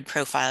lipid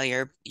profile,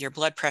 your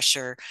blood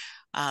pressure,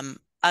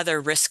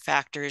 other risk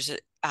factors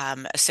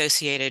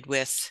associated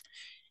with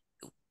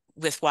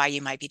why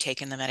you might be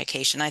taking the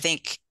medication. I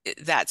think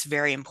that's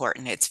very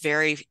important. It's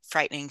very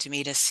frightening to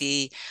me to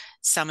see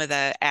some of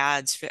the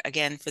ads for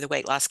the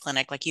weight loss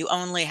clinic, like you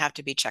only have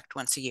to be checked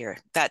once a year.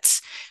 That's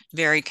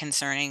very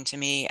concerning to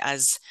me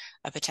as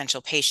a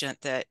potential patient,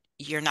 that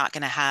you're not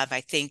going to have,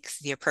 I think,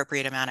 the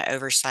appropriate amount of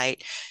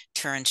oversight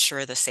to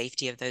ensure the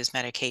safety of those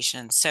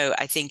medications. So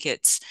I think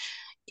it's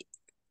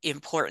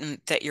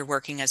important that you're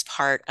working as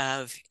part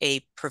of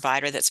a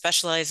provider that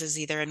specializes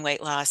either in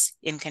weight loss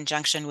in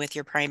conjunction with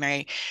your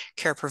primary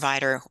care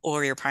provider,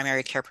 or your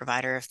primary care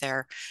provider if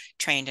they're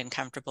trained and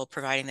comfortable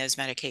providing those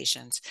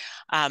medications.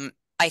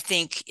 I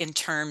think in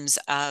terms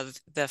of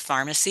the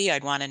pharmacy,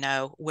 I'd want to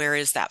know, where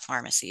is that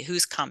pharmacy?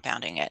 Who's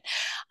compounding it?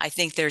 I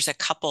think there's a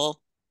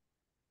couple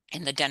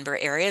in the Denver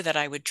area that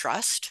I would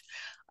trust.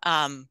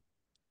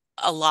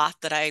 A lot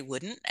that I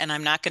wouldn't, and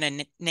I'm not going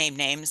to name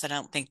names. I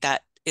don't think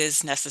that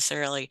is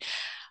necessarily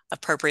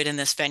appropriate in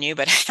this venue,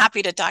 but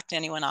happy to talk to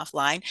anyone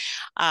offline.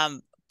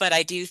 But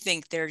I do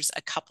think there's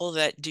a couple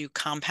that do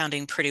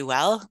compounding pretty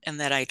well and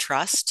that I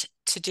trust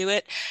to do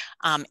it.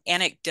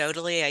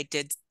 Anecdotally, I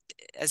did,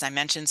 as I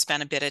mentioned,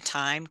 spend a bit of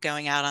time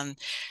going out on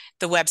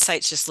the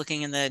websites, just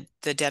looking in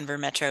the Denver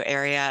metro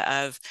area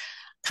of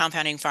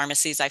compounding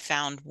pharmacies, I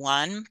found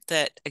one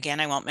that, again,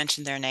 I won't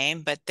mention their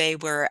name, but they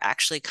were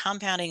actually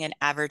compounding and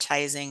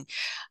advertising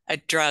a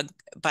drug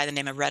by the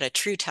name of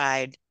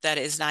retatrutide that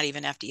is not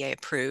even FDA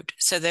approved.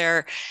 So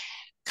they're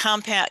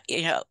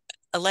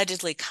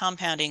allegedly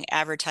compounding,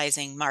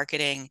 advertising,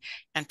 marketing,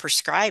 and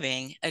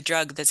prescribing a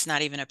drug that's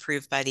not even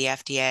approved by the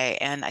FDA.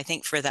 And I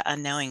think for the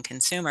unknowing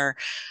consumer,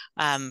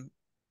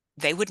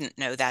 they wouldn't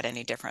know that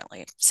any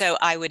differently. So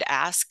I would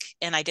ask,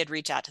 and I did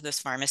reach out to this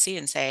pharmacy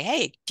and say,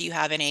 hey, do you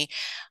have any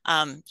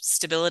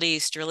sterility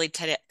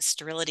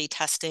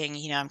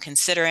testing? I'm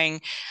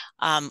considering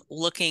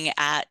looking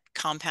at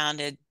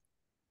compounded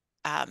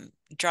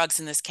drugs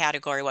in this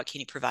category. What can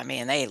you provide me?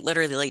 And they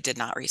literally did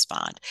not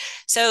respond.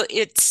 So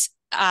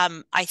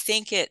I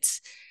think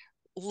it's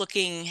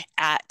looking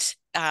at,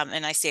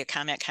 and I see a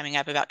comment coming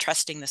up about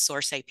trusting the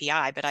source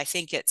API, but I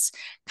think it's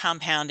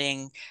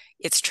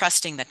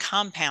trusting the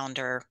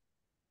compounder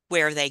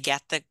where they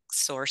get the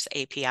source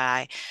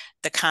API,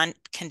 the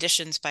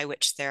conditions by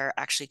which they're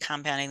actually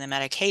compounding the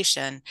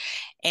medication,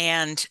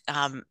 and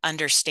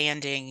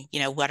understanding,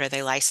 what are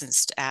they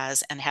licensed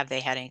as, and have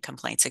they had any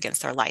complaints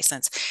against their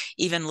license.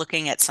 Even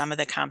looking at some of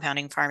the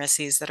compounding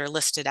pharmacies that are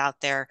listed out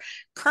there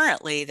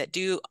currently that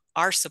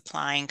are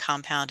supplying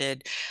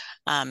compounded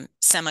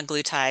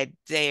semaglutide,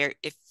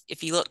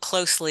 if you look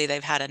closely,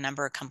 they've had a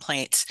number of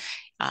complaints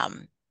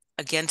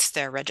against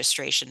their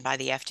registration by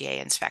the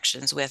FDA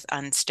inspections with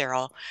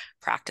unsterile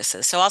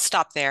practices. So I'll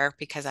stop there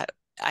because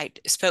I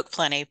spoke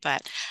plenty,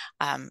 but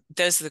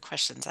those are the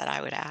questions that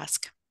I would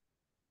ask.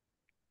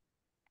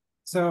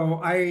 So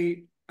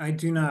I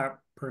do not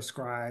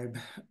prescribe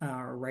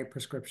or write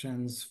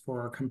prescriptions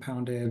for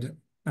compounded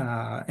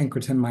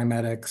incretin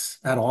mimetics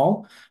at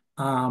all.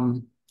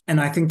 And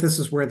I think this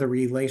is where the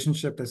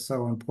relationship is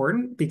so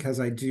important, because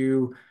I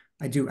do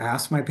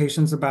ask my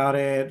patients about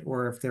it,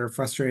 or if they're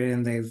frustrated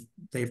and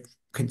they've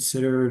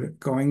considered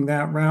going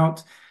that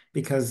route,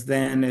 because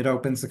then it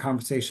opens the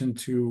conversation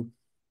to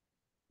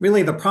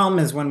really the problem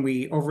is when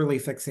we overly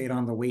fixate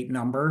on the weight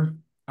number,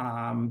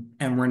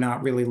 and we're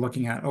not really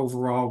looking at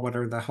overall what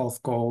are the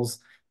health goals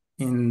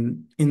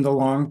in the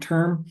long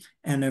term.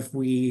 And if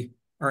we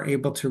are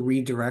able to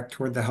redirect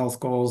toward the health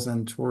goals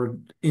and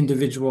toward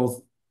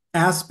individual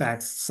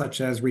aspects,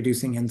 such as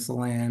reducing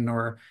insulin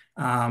or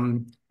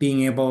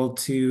being able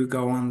to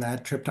go on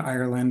that trip to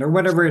Ireland or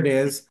whatever it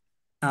is,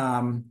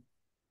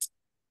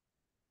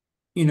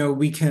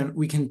 we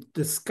can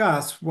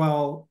discuss,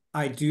 well,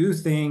 I do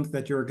think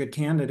that you're a good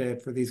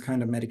candidate for these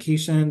kind of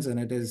medications, and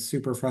it is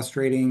super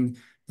frustrating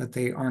that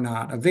they are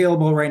not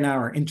available right now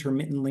or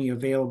intermittently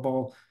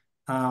available.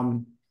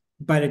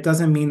 But it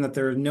doesn't mean that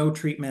there are no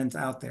treatments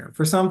out there.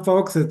 For some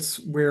folks, it's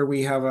where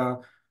we have a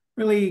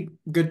really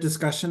good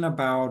discussion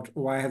about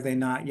why have they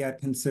not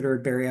yet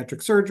considered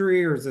bariatric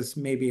surgery, or is this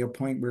maybe a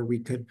point where we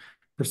could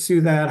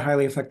pursue that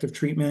highly effective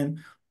treatment?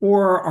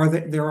 Or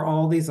there are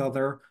all these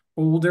other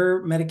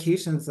older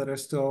medications that are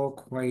still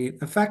quite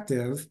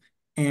effective,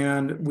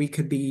 and we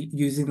could be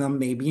using them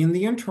maybe in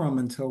the interim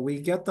until we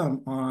get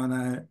them on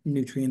a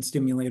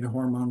nutrient-stimulated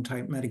hormone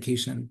type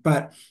medication.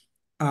 But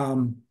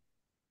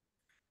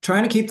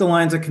trying to keep the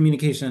lines of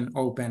communication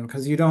open,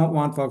 because you don't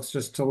want folks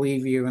just to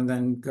leave you and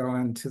then go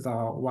into the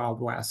Wild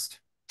West.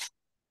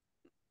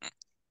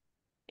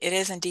 It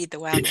is indeed the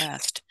Wild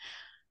West.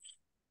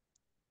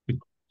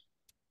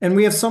 And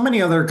we have so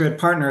many other good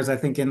partners, I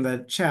think, in the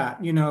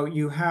chat.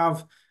 You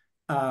have,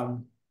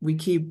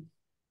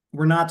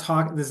 we're not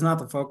talking, this is not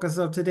the focus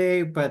of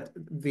today, but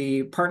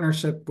the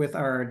partnership with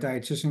our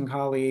dietitian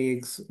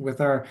colleagues, with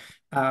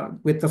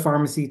the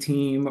pharmacy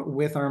team,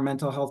 with our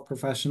mental health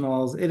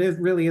professionals,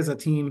 really is a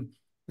team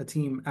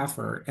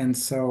effort. And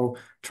so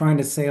trying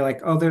to say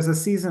like, oh, there's a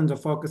season to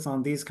focus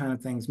on these kind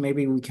of things.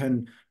 Maybe we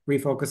can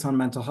refocus on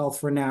mental health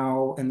for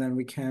now, and then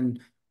we can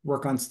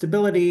work on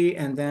stability.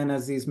 And then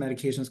as these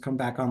medications come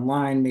back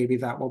online, maybe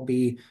that will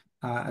be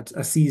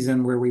a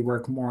season where we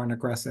work more on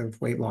aggressive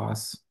weight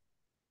loss.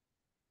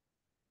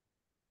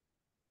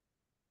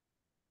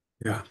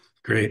 Yeah,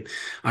 great.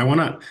 I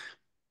want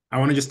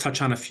to just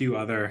touch on a few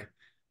other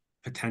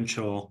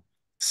potential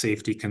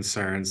safety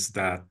concerns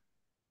that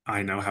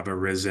I know have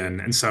arisen.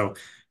 And so,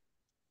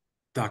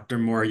 Dr.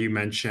 Moore, you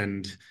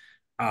mentioned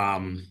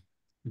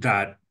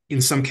that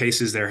in some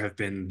cases there have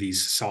been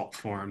these salt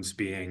forms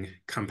being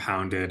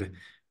compounded,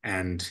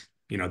 and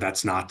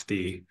that's not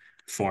the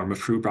form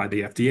approved by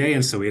the FDA,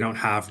 and so we don't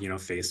have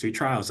phase 3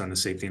 trials on the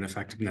safety and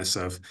effectiveness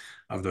of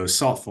those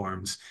salt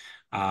forms.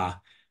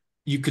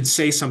 You could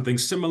say something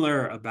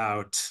similar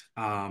about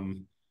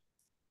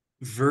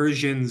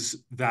versions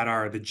that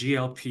are the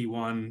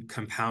GLP-1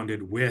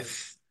 compounded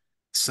with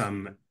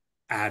some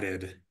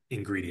added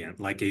ingredient,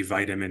 like a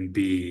vitamin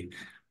B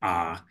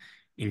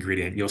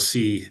ingredient. You'll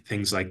see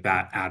things like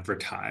that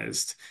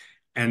advertised.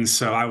 And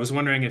so I was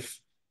wondering if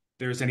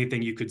there's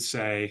anything you could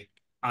say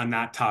on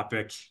that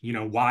topic.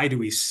 Why do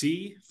we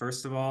see,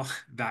 first of all,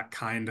 that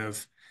kind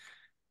of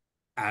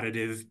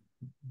additive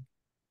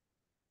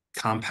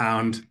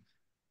compound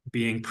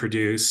being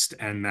produced?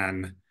 And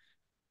then,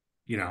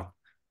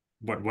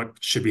 what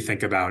should we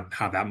think about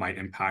how that might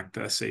impact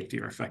the safety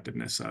or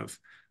effectiveness of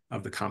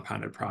the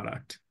compounded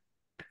product?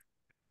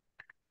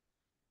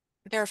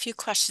 There are a few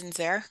questions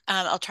there.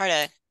 I'll try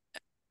to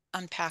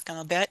unpack them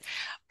a bit,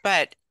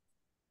 but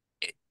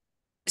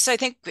so I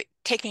think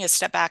taking a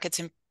step back,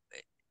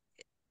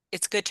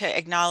 it's good to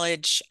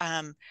acknowledge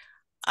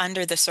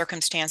under the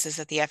circumstances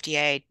that the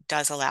FDA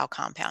does allow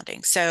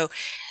compounding. So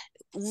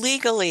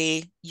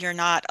legally, you're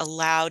not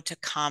allowed to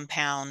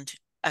compound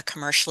a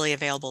commercially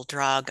available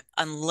drug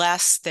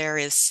unless there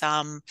is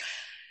some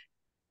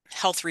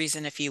health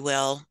reason, if you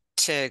will,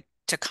 to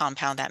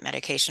compound that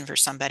medication for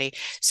somebody.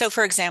 So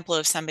for example,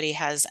 if somebody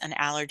has an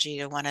allergy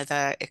to one of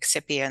the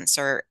excipients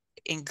or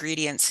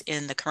ingredients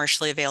in the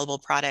commercially available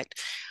product,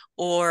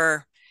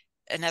 or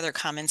another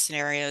common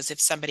scenario is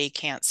if somebody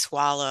can't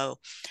swallow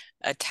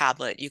a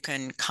tablet, you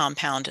can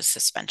compound a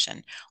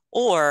suspension.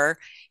 Or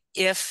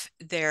if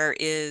there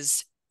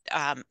is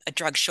a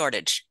drug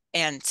shortage.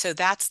 And so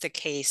that's the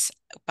case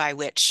by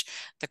which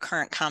the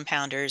current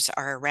compounders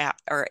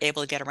are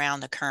able to get around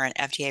the current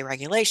FDA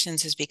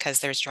regulations, is because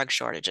there's drug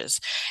shortages.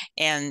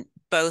 And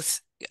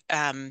both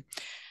semaglutide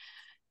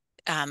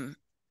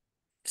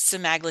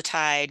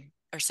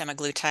or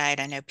semaglutide,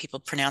 I know people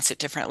pronounce it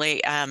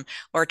differently,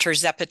 or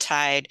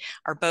tirzepatide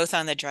are both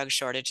on the drug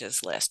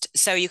shortages list.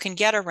 So you can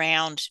get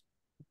around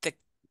the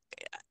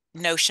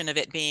notion of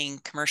it being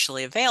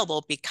commercially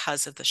available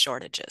because of the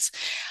shortages.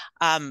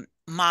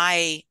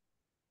 My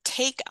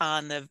take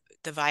on the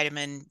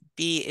vitamin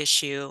B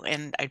issue,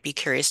 and I'd be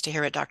curious to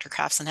hear what Dr.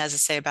 Kraftson has to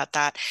say about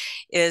that,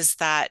 is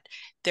that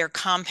they're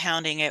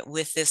compounding it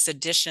with this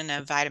addition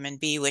of vitamin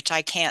B, which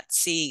I can't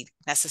see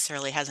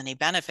necessarily has any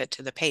benefit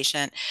to the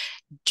patient,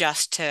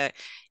 just to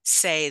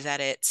say that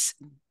it's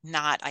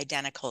not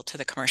identical to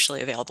the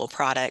commercially available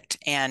product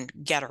and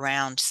get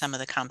around some of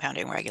the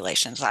compounding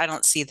regulations. I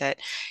don't see that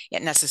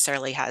it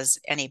necessarily has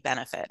any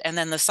benefit. And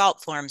then the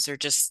salt forms are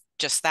just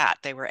that.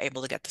 They were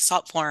able to get the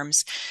salt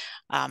forms.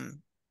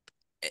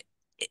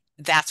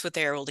 That's what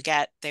they were able to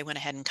get. They went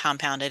ahead and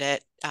compounded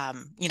it.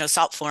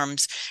 Salt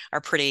forms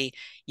are pretty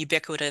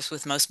ubiquitous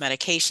with most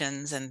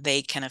medications, and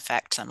they can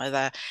affect some of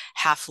the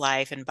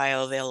half-life and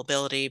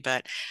bioavailability.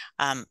 But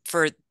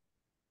for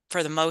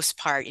the most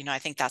part, I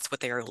think that's what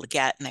they were able to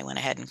get, and they went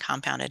ahead and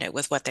compounded it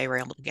with what they were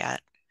able to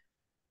get.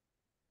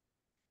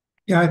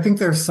 Yeah, I think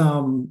there's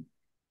some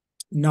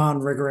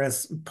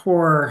non-rigorous,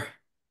 poor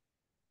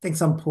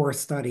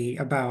study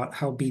about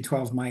how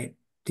B12 might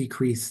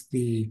decrease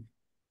the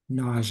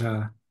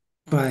nausea,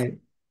 but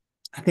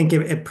I think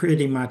it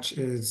pretty much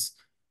is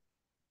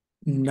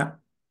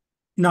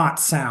not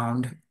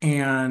sound.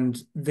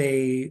 And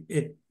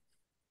it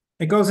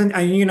goes in,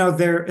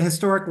 there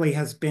historically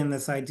has been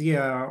this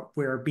idea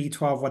where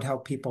B12 would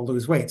help people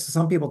lose weight. So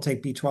some people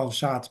take B12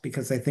 shots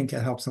because they think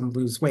it helps them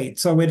lose weight.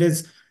 So it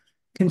is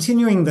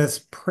continuing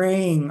this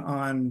preying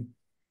on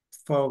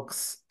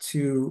folks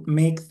to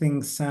make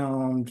things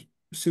sound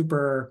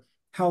super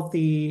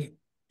healthy,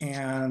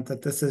 and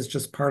that this is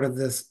just part of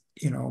this,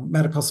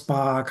 medical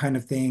spa kind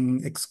of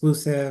thing,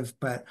 exclusive,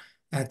 but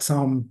at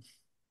some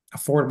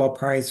affordable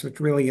price, which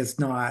really is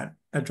not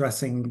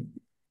addressing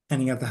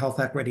any of the health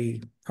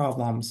equity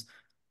problems.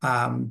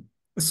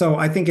 So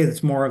I think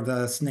it's more of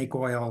the snake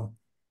oil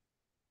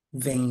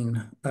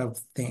vein of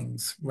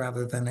things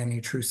rather than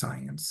any true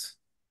science.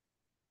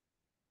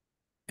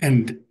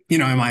 And,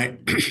 am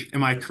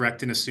I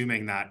correct in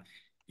assuming that,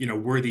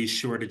 were these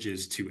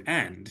shortages to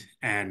end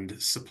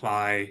and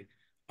supply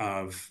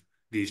of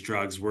these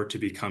drugs were to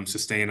become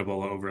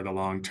sustainable over the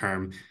long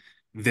term,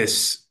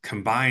 this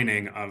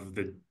combining of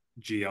the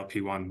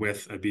GLP-1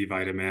 with a B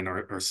vitamin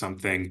or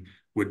something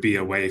would be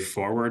a way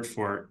forward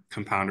for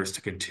compounders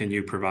to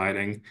continue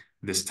providing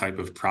this type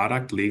of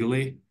product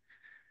legally?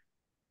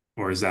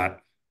 Or is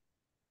that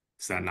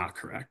not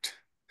correct?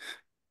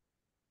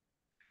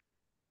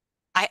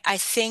 I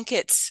think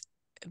it's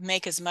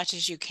make as much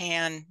as you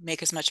can,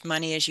 make as much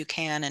money as you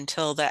can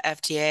until the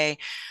FDA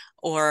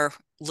or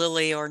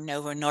Lilly or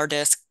Novo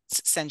Nordisk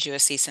sends you a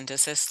cease and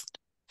desist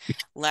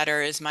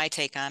letter, is my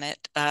take on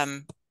it.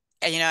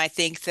 I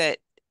think that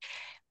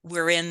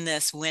we're in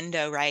this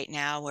window right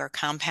now where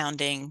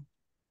compounding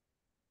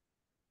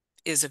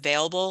is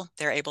available.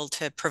 They're able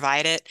to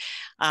provide it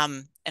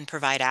and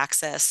provide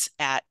access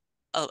at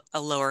a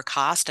lower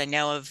cost. I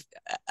know of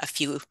a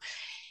few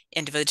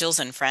individuals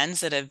and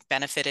friends that have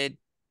benefited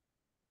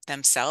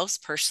themselves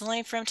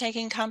personally from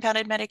taking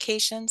compounded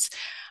medications.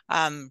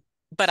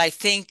 But I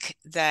think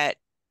that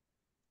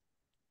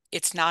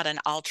it's not an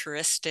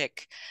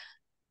altruistic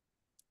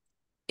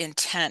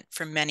intent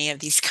from many of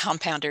these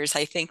compounders.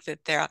 I think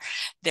that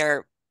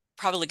they're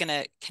probably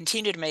going to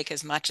continue to make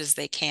as much as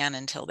they can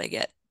until they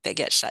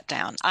get shut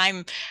down.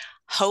 I'm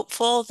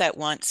hopeful that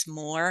once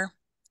more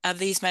of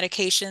these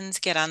medications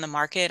get on the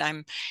market,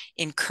 I'm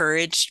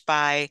encouraged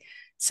by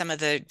some of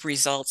the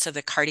results of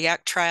the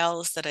cardiac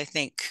trials that I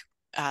think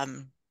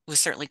was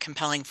certainly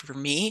compelling for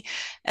me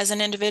as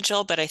an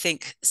individual. But I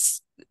think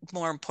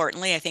more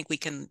importantly, I think we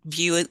can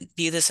view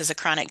this as a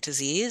chronic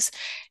disease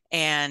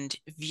and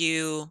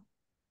view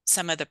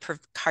some of the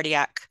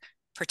cardiac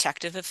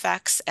protective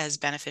effects as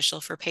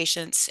beneficial for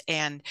patients.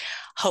 And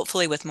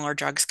hopefully with more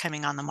drugs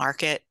coming on the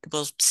market,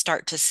 we'll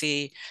start to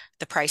see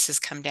the prices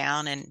come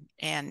down,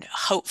 and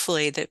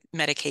hopefully the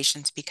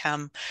medications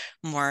become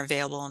more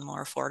available and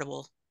more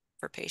affordable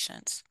for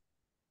patients.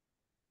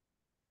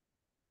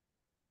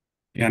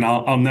 And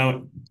I'll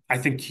note, I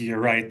think you're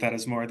right that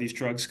as more of these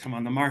drugs come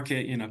on the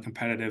market,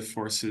 competitive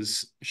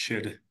forces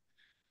should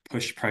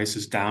push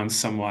prices down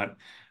somewhat.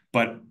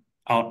 But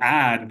I'll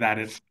add that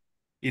it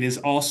is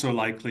also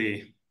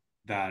likely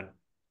that,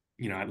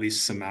 at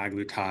least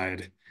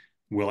semaglutide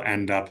will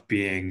end up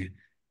being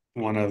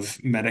one of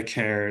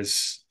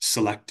Medicare's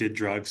selected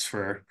drugs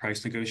for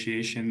price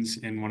negotiations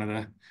in one of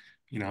the,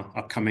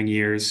 upcoming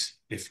years,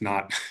 if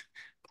not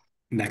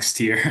next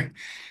year.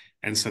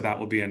 And so that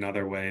will be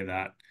another way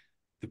that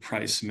the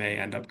price may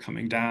end up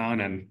coming down,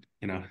 and,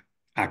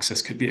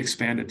 access could be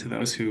expanded to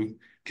those who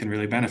can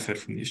really benefit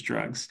from these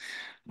drugs.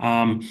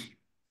 We'll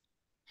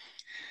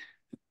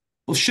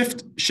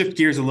shift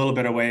gears a little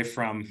bit away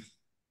from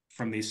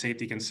these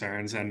safety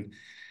concerns. And,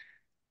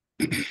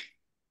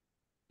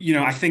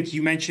 I think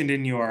you mentioned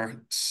in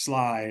your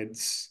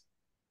slides,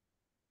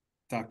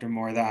 Dr.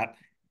 Moore, that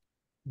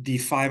the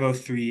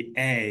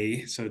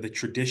 503A, so the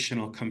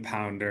traditional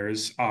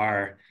compounders,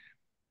 are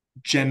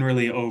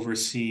generally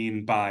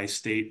overseen by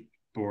state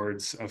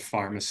boards of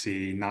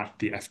pharmacy, not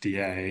the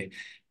FDA.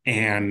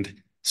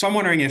 And so I'm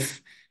wondering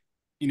if,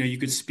 you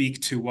could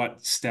speak to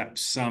what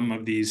steps some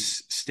of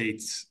these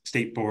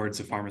state boards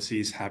of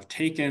pharmacies have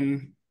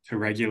taken to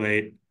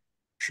regulate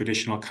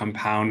traditional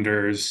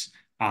compounders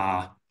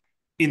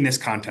in this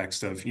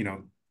context of,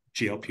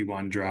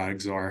 GLP-1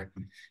 drugs, or,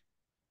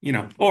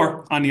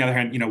 or on the other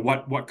hand,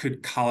 what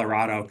could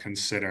Colorado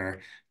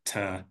consider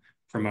to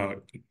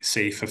promote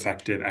safe,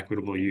 effective,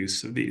 equitable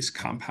use of these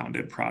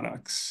compounded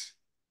products?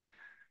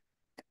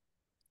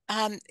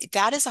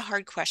 That is a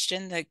hard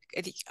question.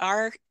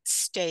 Our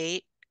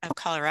state of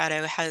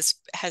Colorado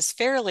has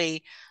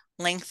fairly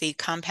lengthy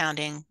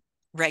compounding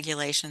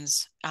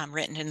regulations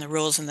written in the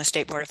rules in the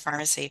State Board of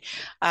Pharmacy,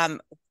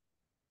 and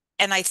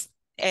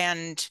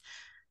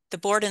the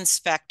board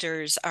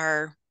inspectors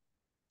are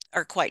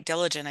quite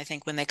diligent, I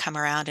think, when they come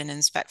around and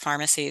inspect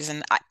pharmacies.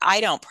 And I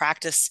don't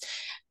practice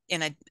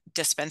in a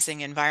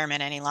dispensing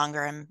environment any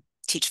longer. I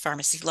teach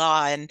pharmacy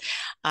law, and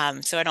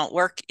so I don't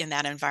work in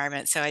that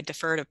environment. So I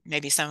defer to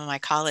maybe some of my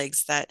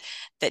colleagues that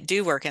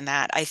do work in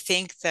that. I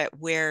think that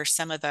where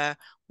some of the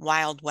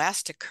Wild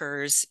West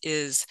occurs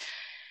is,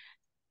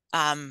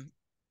 and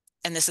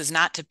this is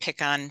not to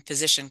pick on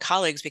physician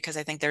colleagues, because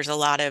I think there's a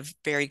lot of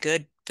very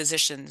good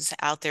physicians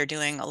out there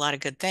doing a lot of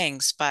good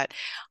things, but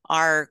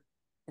our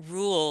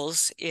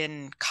rules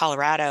in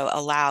Colorado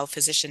allow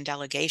physician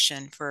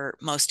delegation for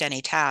most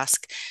any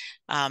task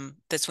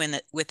that's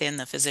within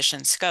the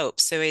physician scope.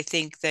 So I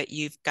think that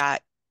you've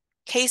got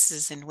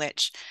cases in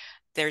which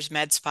there's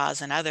med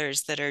spas and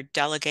others that are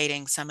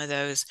delegating some of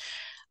those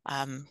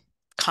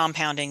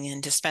compounding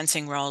and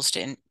dispensing roles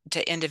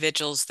to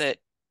individuals that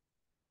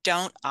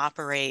don't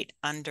operate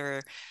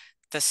under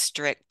the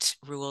strict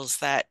rules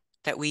that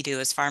we do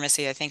as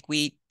pharmacy. I think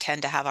we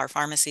tend to have our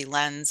pharmacy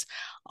lens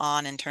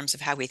on in terms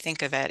of how we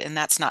think of it. And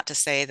that's not to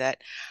say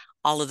that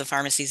all of the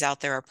pharmacies out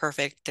there are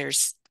perfect.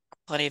 There's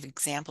plenty of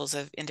examples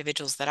of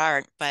individuals that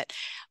aren't, but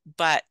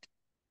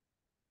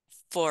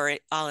for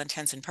all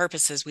intents and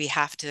purposes, we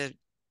have to,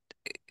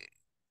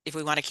 if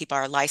we want to keep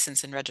our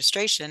license and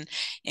registration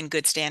in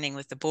good standing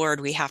with the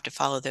board, we have to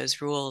follow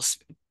those rules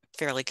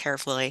fairly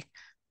carefully.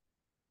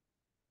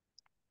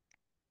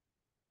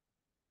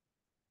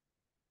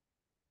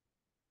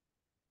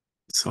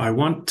 So I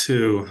want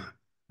to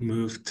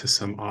move to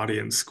some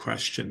audience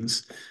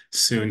questions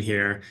soon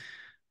here.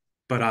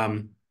 But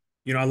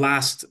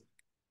last,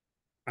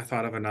 I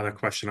thought of another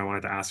question I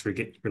wanted to ask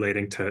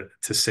relating to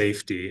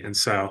safety. And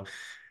so,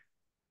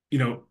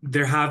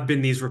 there have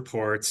been these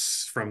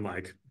reports from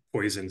like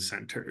poison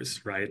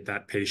centers, right?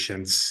 That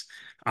patients,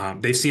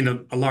 they've seen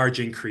a large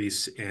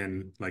increase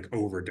in like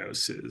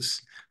overdoses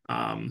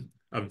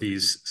of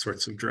these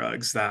sorts of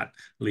drugs that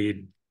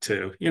lead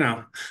to,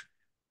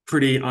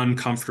 pretty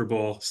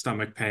uncomfortable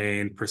stomach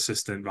pain,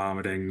 persistent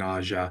vomiting,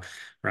 nausea,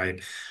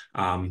 right?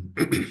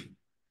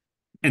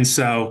 And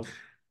so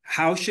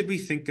how should we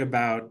think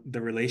about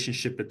the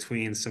relationship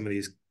between some of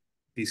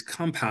these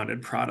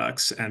compounded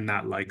products and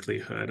that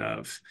likelihood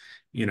of,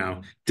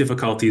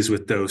 difficulties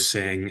with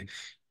dosing?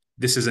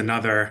 This is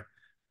another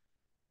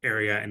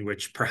area in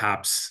which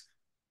perhaps,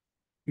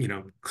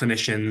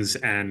 clinicians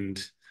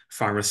and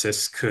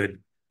pharmacists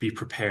could be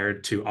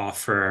prepared to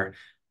offer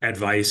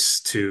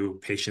advice to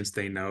patients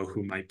they know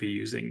who might be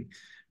using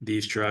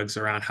these drugs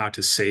around how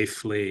to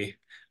safely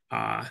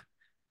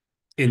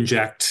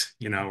inject,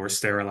 or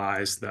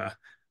sterilize the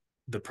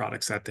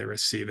products that they're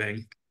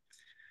receiving.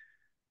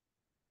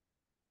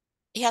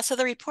 Yeah, so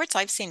the reports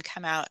I've seen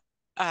come out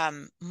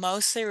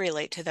mostly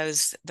relate to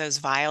those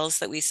vials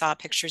that we saw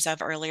pictures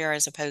of earlier,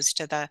 as opposed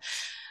to the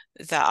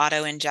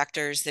auto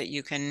injectors that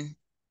you can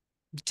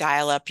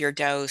dial up your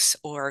dose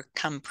or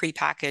come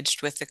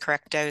prepackaged with the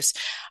correct dose,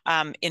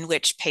 in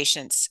which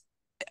patients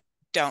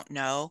don't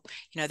know.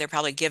 They're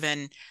probably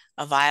given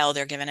a vial,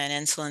 they're given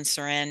an insulin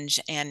syringe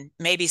and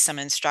maybe some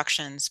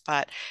instructions,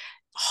 but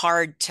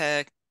hard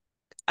to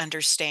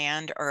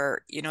understand,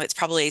 or it's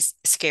probably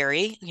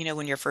scary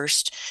when you're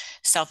first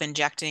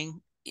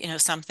self-injecting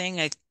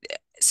something.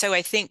 So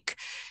I think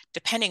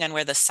depending on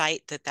where the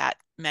site that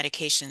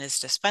medication is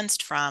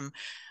dispensed from,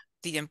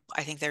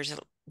 I think there's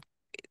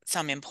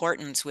some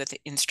importance with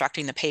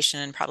instructing the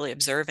patient and probably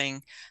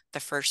observing the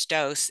first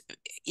dose,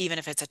 even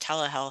if it's a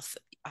telehealth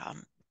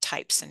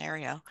type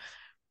scenario.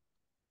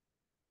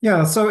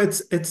 Yeah, so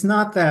it's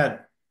not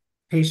that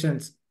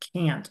patients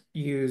can't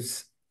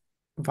use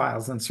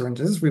vials and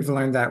syringes. We've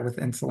learned that with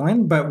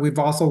insulin, but we've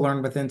also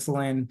learned with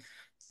insulin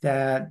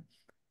that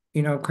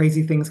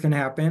crazy things can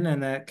happen,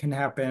 and that can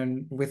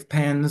happen with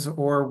pens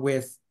or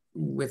with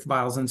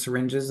vials and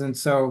syringes. And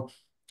so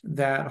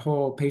that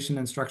whole patient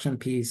instruction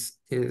piece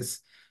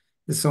is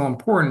so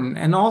important.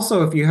 And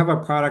also, if you have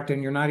a product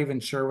and you're not even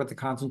sure what the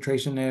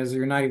concentration is, or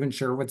you're not even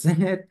sure what's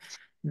in it,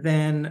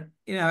 then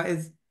we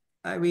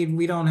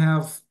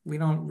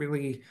don't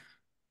really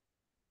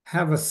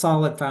have a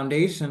solid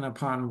foundation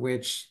upon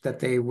which that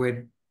they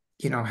would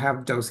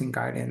have dosing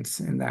guidance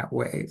in that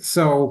way.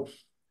 So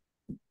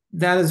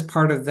that is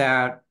part of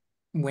that.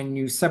 When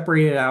you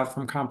separate it out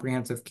from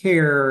comprehensive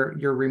care,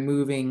 you're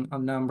removing a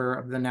number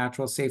of the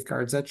natural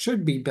safeguards that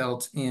should be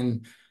built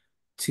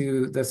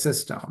into the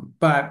system.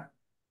 But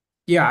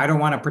yeah, I don't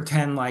want to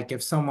pretend like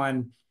if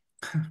someone,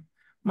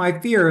 my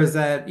fear is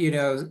that,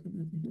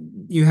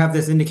 you have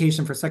this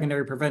indication for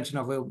secondary prevention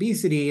of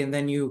obesity, and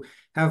then you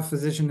have a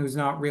physician who's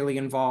not really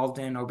involved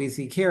in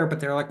obesity care, but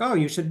they're like, oh,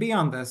 you should be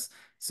on this.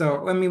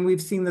 So, I mean,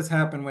 we've seen this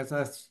happen with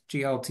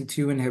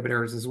SGLT2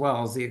 inhibitors as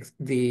well as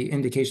the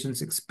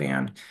indications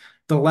expand.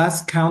 The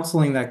less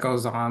counseling that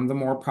goes on, the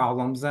more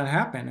problems that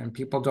happen, and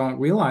people don't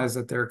realize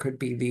that there could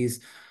be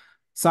these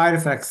side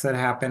effects that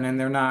happen and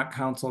they're not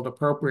counseled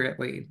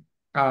appropriately.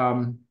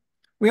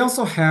 We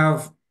also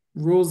have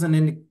rules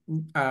and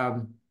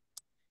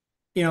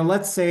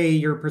let's say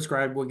you're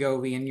prescribed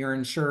Wegovy and your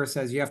insurer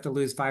says you have to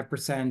lose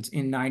 5%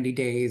 in 90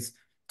 days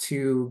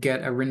to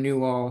get a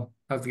renewal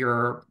of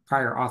your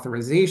prior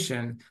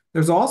authorization.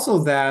 There's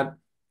also that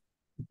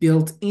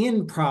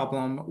built-in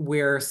problem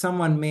where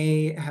someone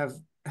may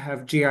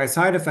have GI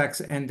side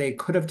effects and they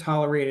could have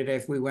tolerated it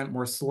if we went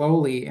more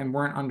slowly and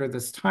weren't under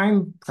this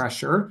time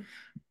pressure.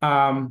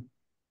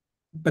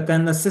 But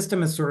then the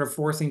system is sort of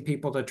forcing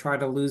people to try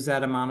to lose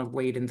that amount of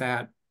weight in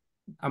that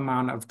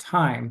amount of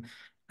time.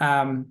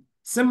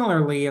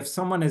 Similarly, if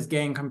someone is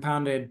getting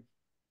compounded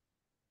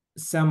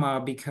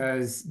sema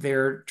because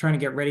they're trying to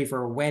get ready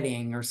for a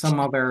wedding or some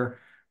other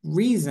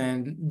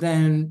reason,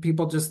 then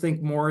people just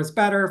think more is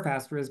better,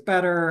 faster is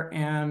better,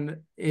 and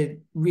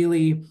it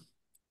really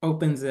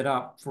opens it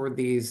up for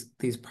these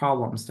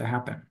problems to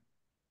happen.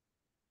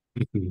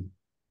 Mm-hmm.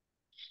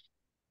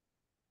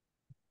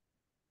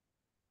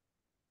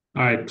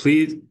 All right,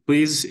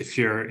 please, if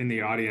you're in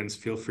the audience,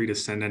 feel free to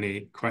send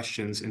any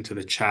questions into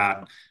the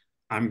chat.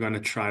 I'm going to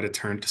try to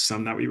turn to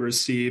some that we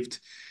received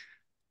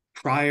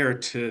prior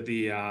to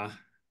the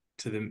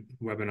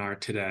webinar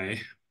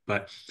today.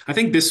 But I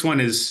think this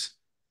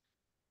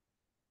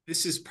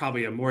is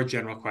probably a more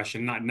general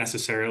question, not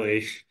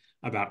necessarily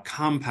about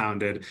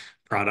compounded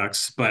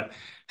products, but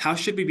how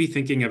should we be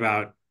thinking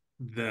about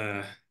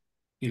the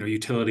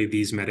utility of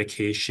these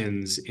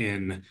medications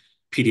in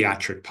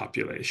pediatric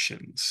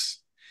populations?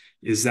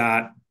 Is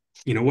that,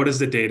 what does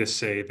the data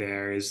say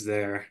there? Is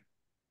there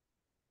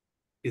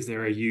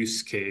a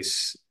use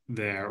case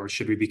there, or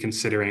should we be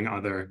considering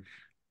other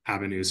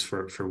avenues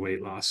for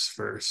weight loss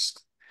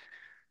first?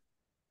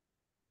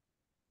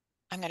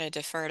 I'm going to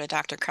defer to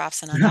Dr.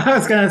 Kraftson on that. I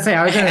was going to say,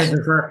 I was going to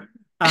defer.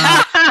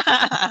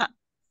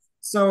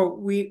 So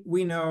we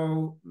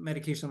know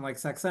medication like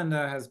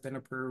Saxenda has been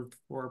approved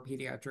for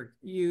pediatric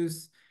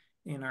use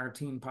in our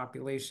teen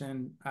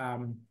population.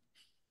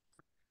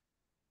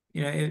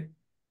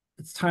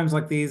 It's times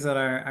like these that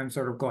I'm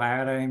sort of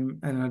glad I'm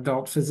an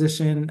adult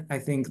physician. I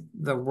think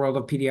the world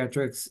of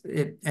pediatrics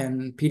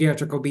and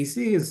pediatric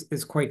obesity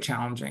is quite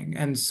challenging.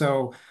 And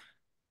so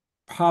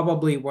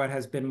probably what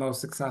has been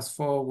most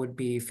successful would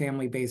be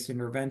family-based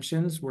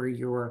interventions where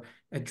you're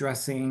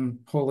addressing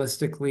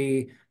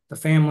holistically the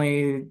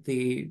family,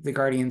 the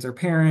guardians or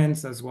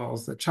parents, as well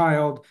as the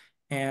child.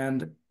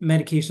 And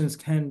medications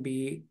can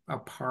be a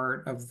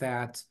part of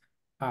that.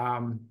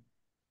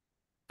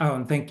 Oh,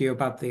 and thank you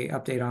about the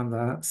update on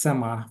the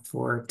SEMA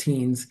for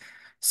teens.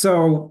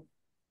 So,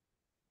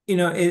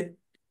 it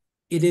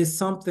is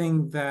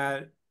something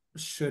that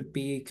should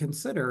be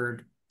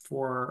considered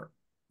for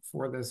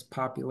this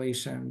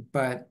population,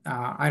 but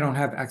I don't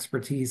have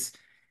expertise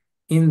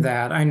in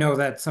that. I know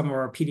that some of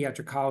our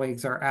pediatric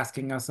colleagues are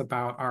asking us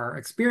about our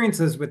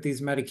experiences with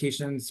these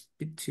medications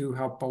to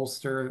help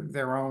bolster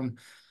their own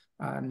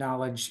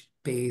knowledge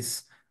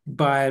base.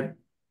 But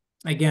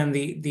again,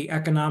 the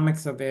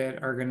economics of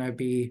it are going to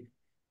be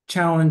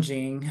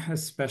challenging,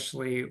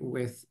 especially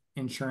with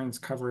insurance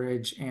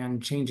coverage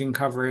and changing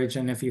coverage.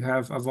 And if you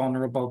have a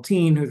vulnerable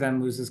teen who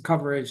then loses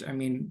coverage, I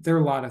mean, there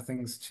are a lot of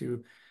things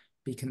to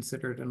be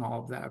considered in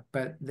all of that,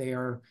 but they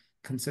are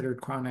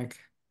considered chronic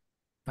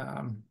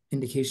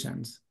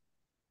indications.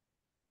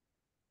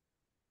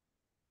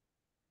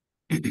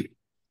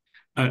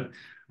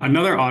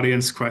 Another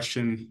audience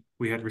question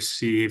we had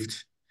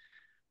received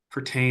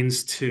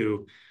pertains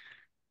to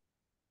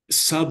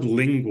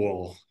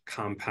sublingual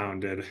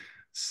compounded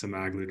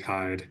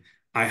semaglutide.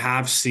 I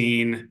have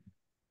seen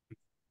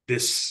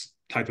this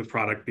type of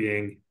product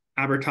being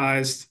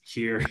advertised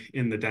here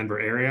in the Denver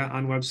area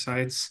on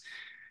websites.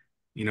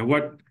 You know,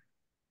 what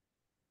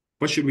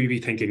should we be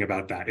thinking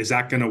about that? Is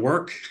that going to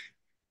work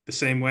the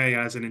same way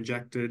as an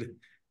injected,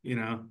 you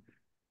know,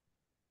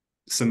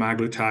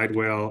 semaglutide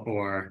will,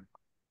 or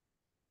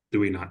do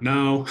we not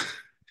know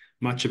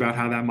much about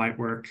how that might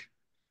work?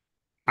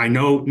 I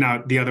know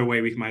now the other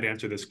way we might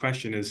answer this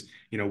question is,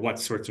 you know, what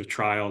sorts of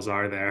trials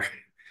are there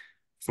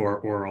for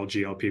oral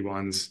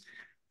GLP-1s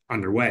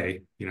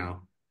underway, you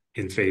know,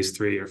 in phase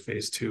 3 or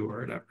phase 2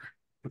 or whatever?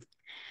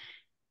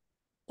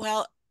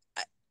 Well,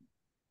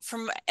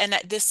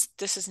 this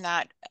is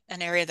not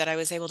an area that I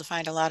was able to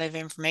find a lot of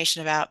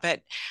information about,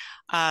 but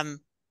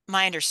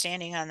my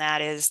understanding on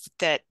that is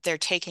that they're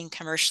taking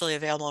commercially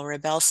available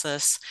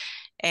Rybelsus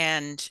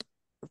and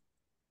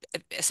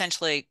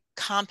essentially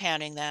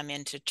compounding them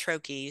into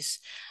troches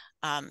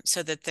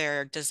so that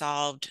they're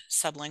dissolved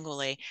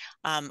sublingually.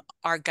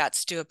 Our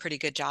guts do a pretty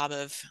good job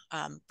of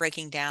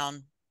breaking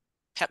down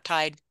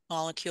peptide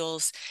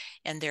molecules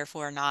and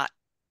therefore not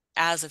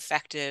as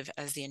effective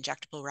as the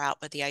injectable route.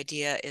 But the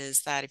idea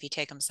is that if you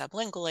take them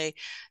sublingually,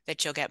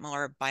 that you'll get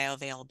more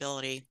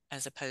bioavailability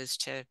as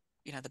opposed to,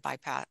 you know, the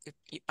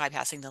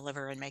bypassing the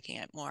liver and making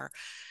it more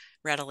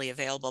readily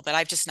available. But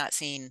I've just not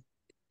seen,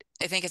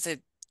 I think it's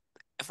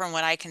from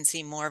what I can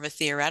see, more of a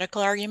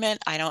theoretical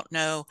argument. I don't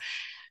know.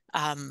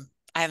 I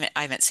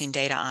haven't seen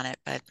data on it,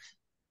 but.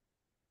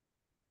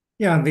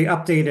 Yeah, the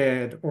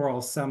updated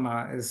oral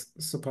sema is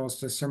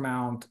supposed to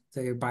surmount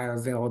the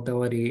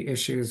bioavailability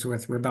issues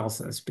with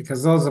Rybelsus,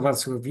 because those of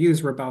us who have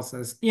used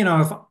Rybelsus, you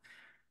know, if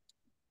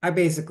I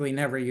basically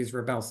never use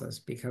Rybelsus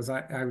because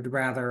I would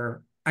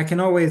rather, I can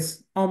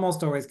almost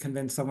always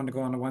convince someone to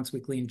go on a once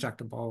weekly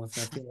injectable if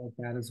I feel like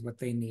that is what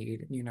they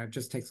need. You know, it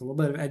just takes a little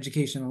bit of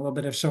education, a little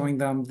bit of showing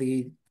them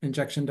the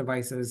injection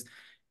devices,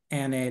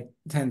 and it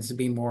tends to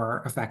be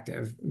more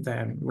effective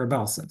than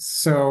Rybelsus.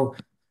 So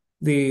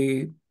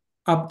the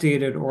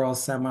updated oral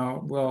sema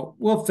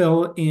will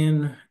fill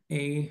in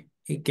a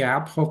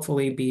gap,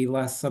 hopefully be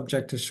less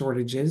subject to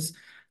shortages.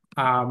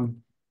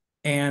 And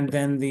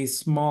then the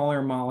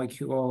smaller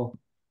molecule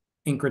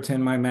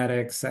incretin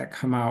mimetics that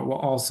come out will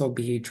also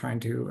be trying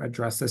to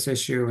address this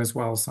issue as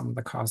well as some of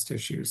the cost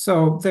issues.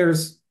 So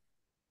there's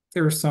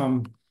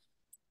some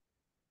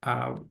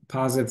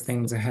positive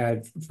things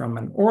ahead from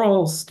an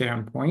oral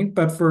standpoint,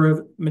 but for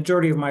the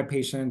majority of my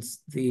patients,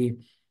 the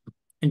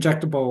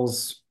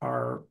injectables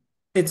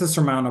it's a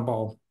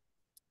surmountable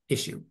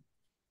issue.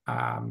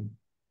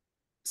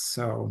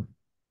 So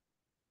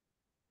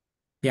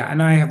yeah,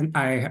 and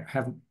I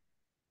have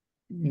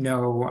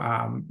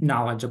no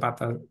knowledge about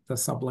the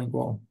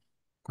sublingual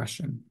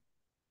question.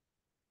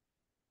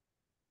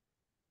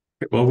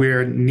 Well,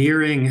 we're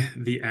nearing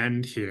the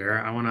end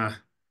here. I want to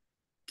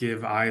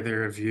give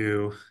either of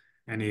you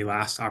any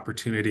last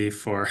opportunity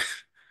for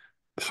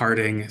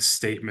parting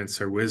statements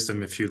or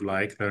wisdom if you'd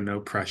like, though no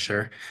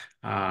pressure.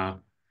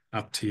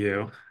 Up to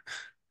you.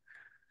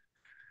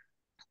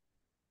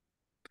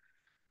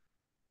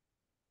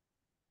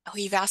 Oh,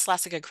 you've asked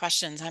lots of good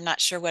questions. I'm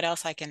not sure what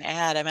else I can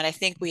add. I mean, I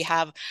think we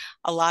have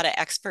a lot of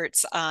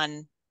experts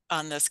on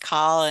this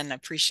call and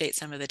appreciate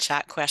some of the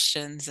chat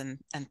questions and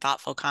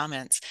thoughtful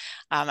comments.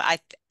 I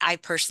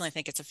personally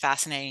think it's a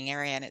fascinating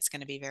area and it's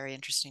going to be very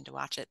interesting to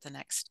watch it the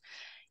next,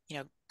 you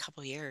know,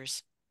 couple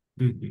years.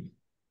 Mm-hmm.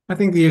 I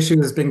think the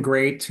issue has been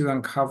great to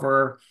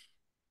uncover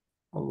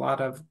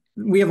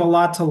we have a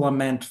lot to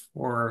lament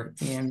for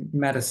in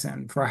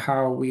medicine for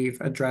how we've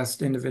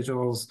addressed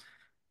individuals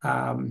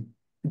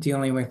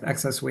dealing with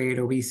excess weight,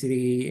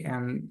 obesity,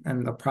 and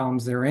the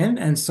problems therein.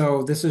 And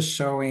so this is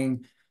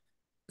showing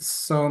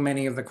so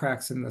many of the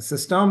cracks in the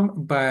system,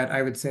 but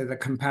I would say the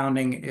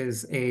compounding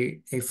is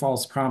a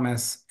false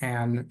promise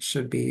and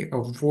should be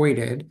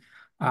avoided.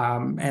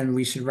 And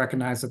we should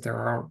recognize that there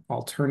are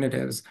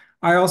alternatives.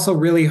 I also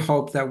really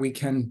hope that we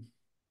can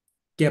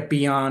get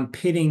beyond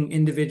pitting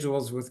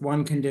individuals with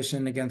one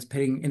condition against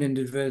pitting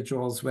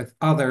individuals with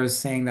others,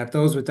 saying that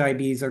those with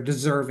diabetes are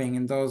deserving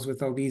and those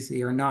with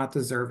obesity are not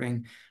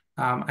deserving.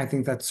 I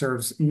think that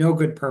serves no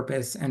good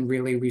purpose, and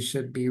really we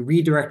should be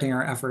redirecting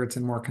our efforts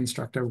in more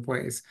constructive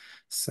ways.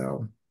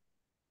 So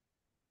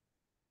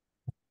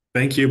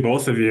thank you,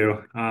 both of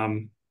you.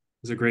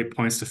 Those are great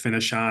points to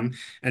finish on.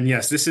 And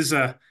yes, this is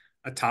a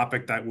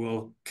topic that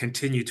will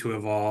continue to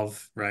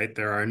evolve, right?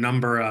 There are a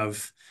number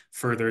of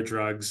further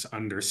drugs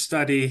under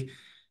study.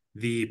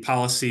 The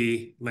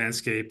policy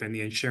landscape and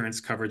the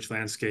insurance coverage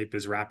landscape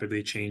is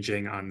rapidly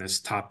changing on this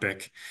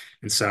topic.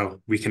 And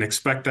so we can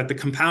expect that the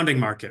compounding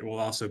market will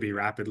also be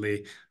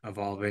rapidly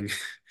evolving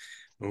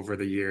over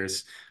the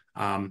years.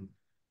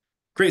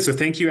 Great. So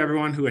thank you,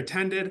 everyone who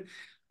attended.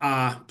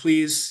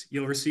 Please,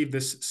 you'll receive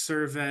this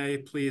survey.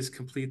 Please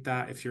complete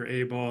that if you're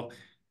able.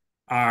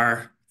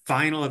 Our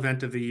final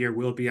event of the year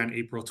will be on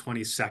April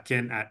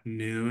 22nd at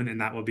noon, and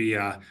that will be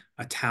a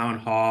town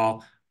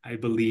hall, I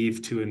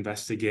believe, to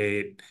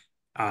investigate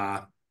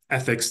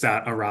ethics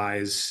that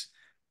arise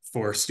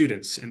for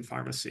students in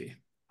pharmacy.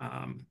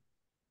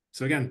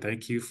 So again,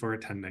 thank you for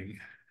attending.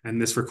 And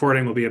this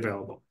recording will be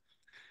available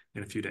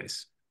in a few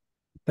days.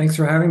 Thanks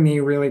for having me.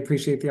 Really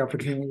appreciate the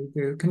opportunity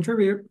to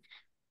contribute.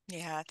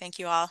 Yeah, thank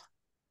you all.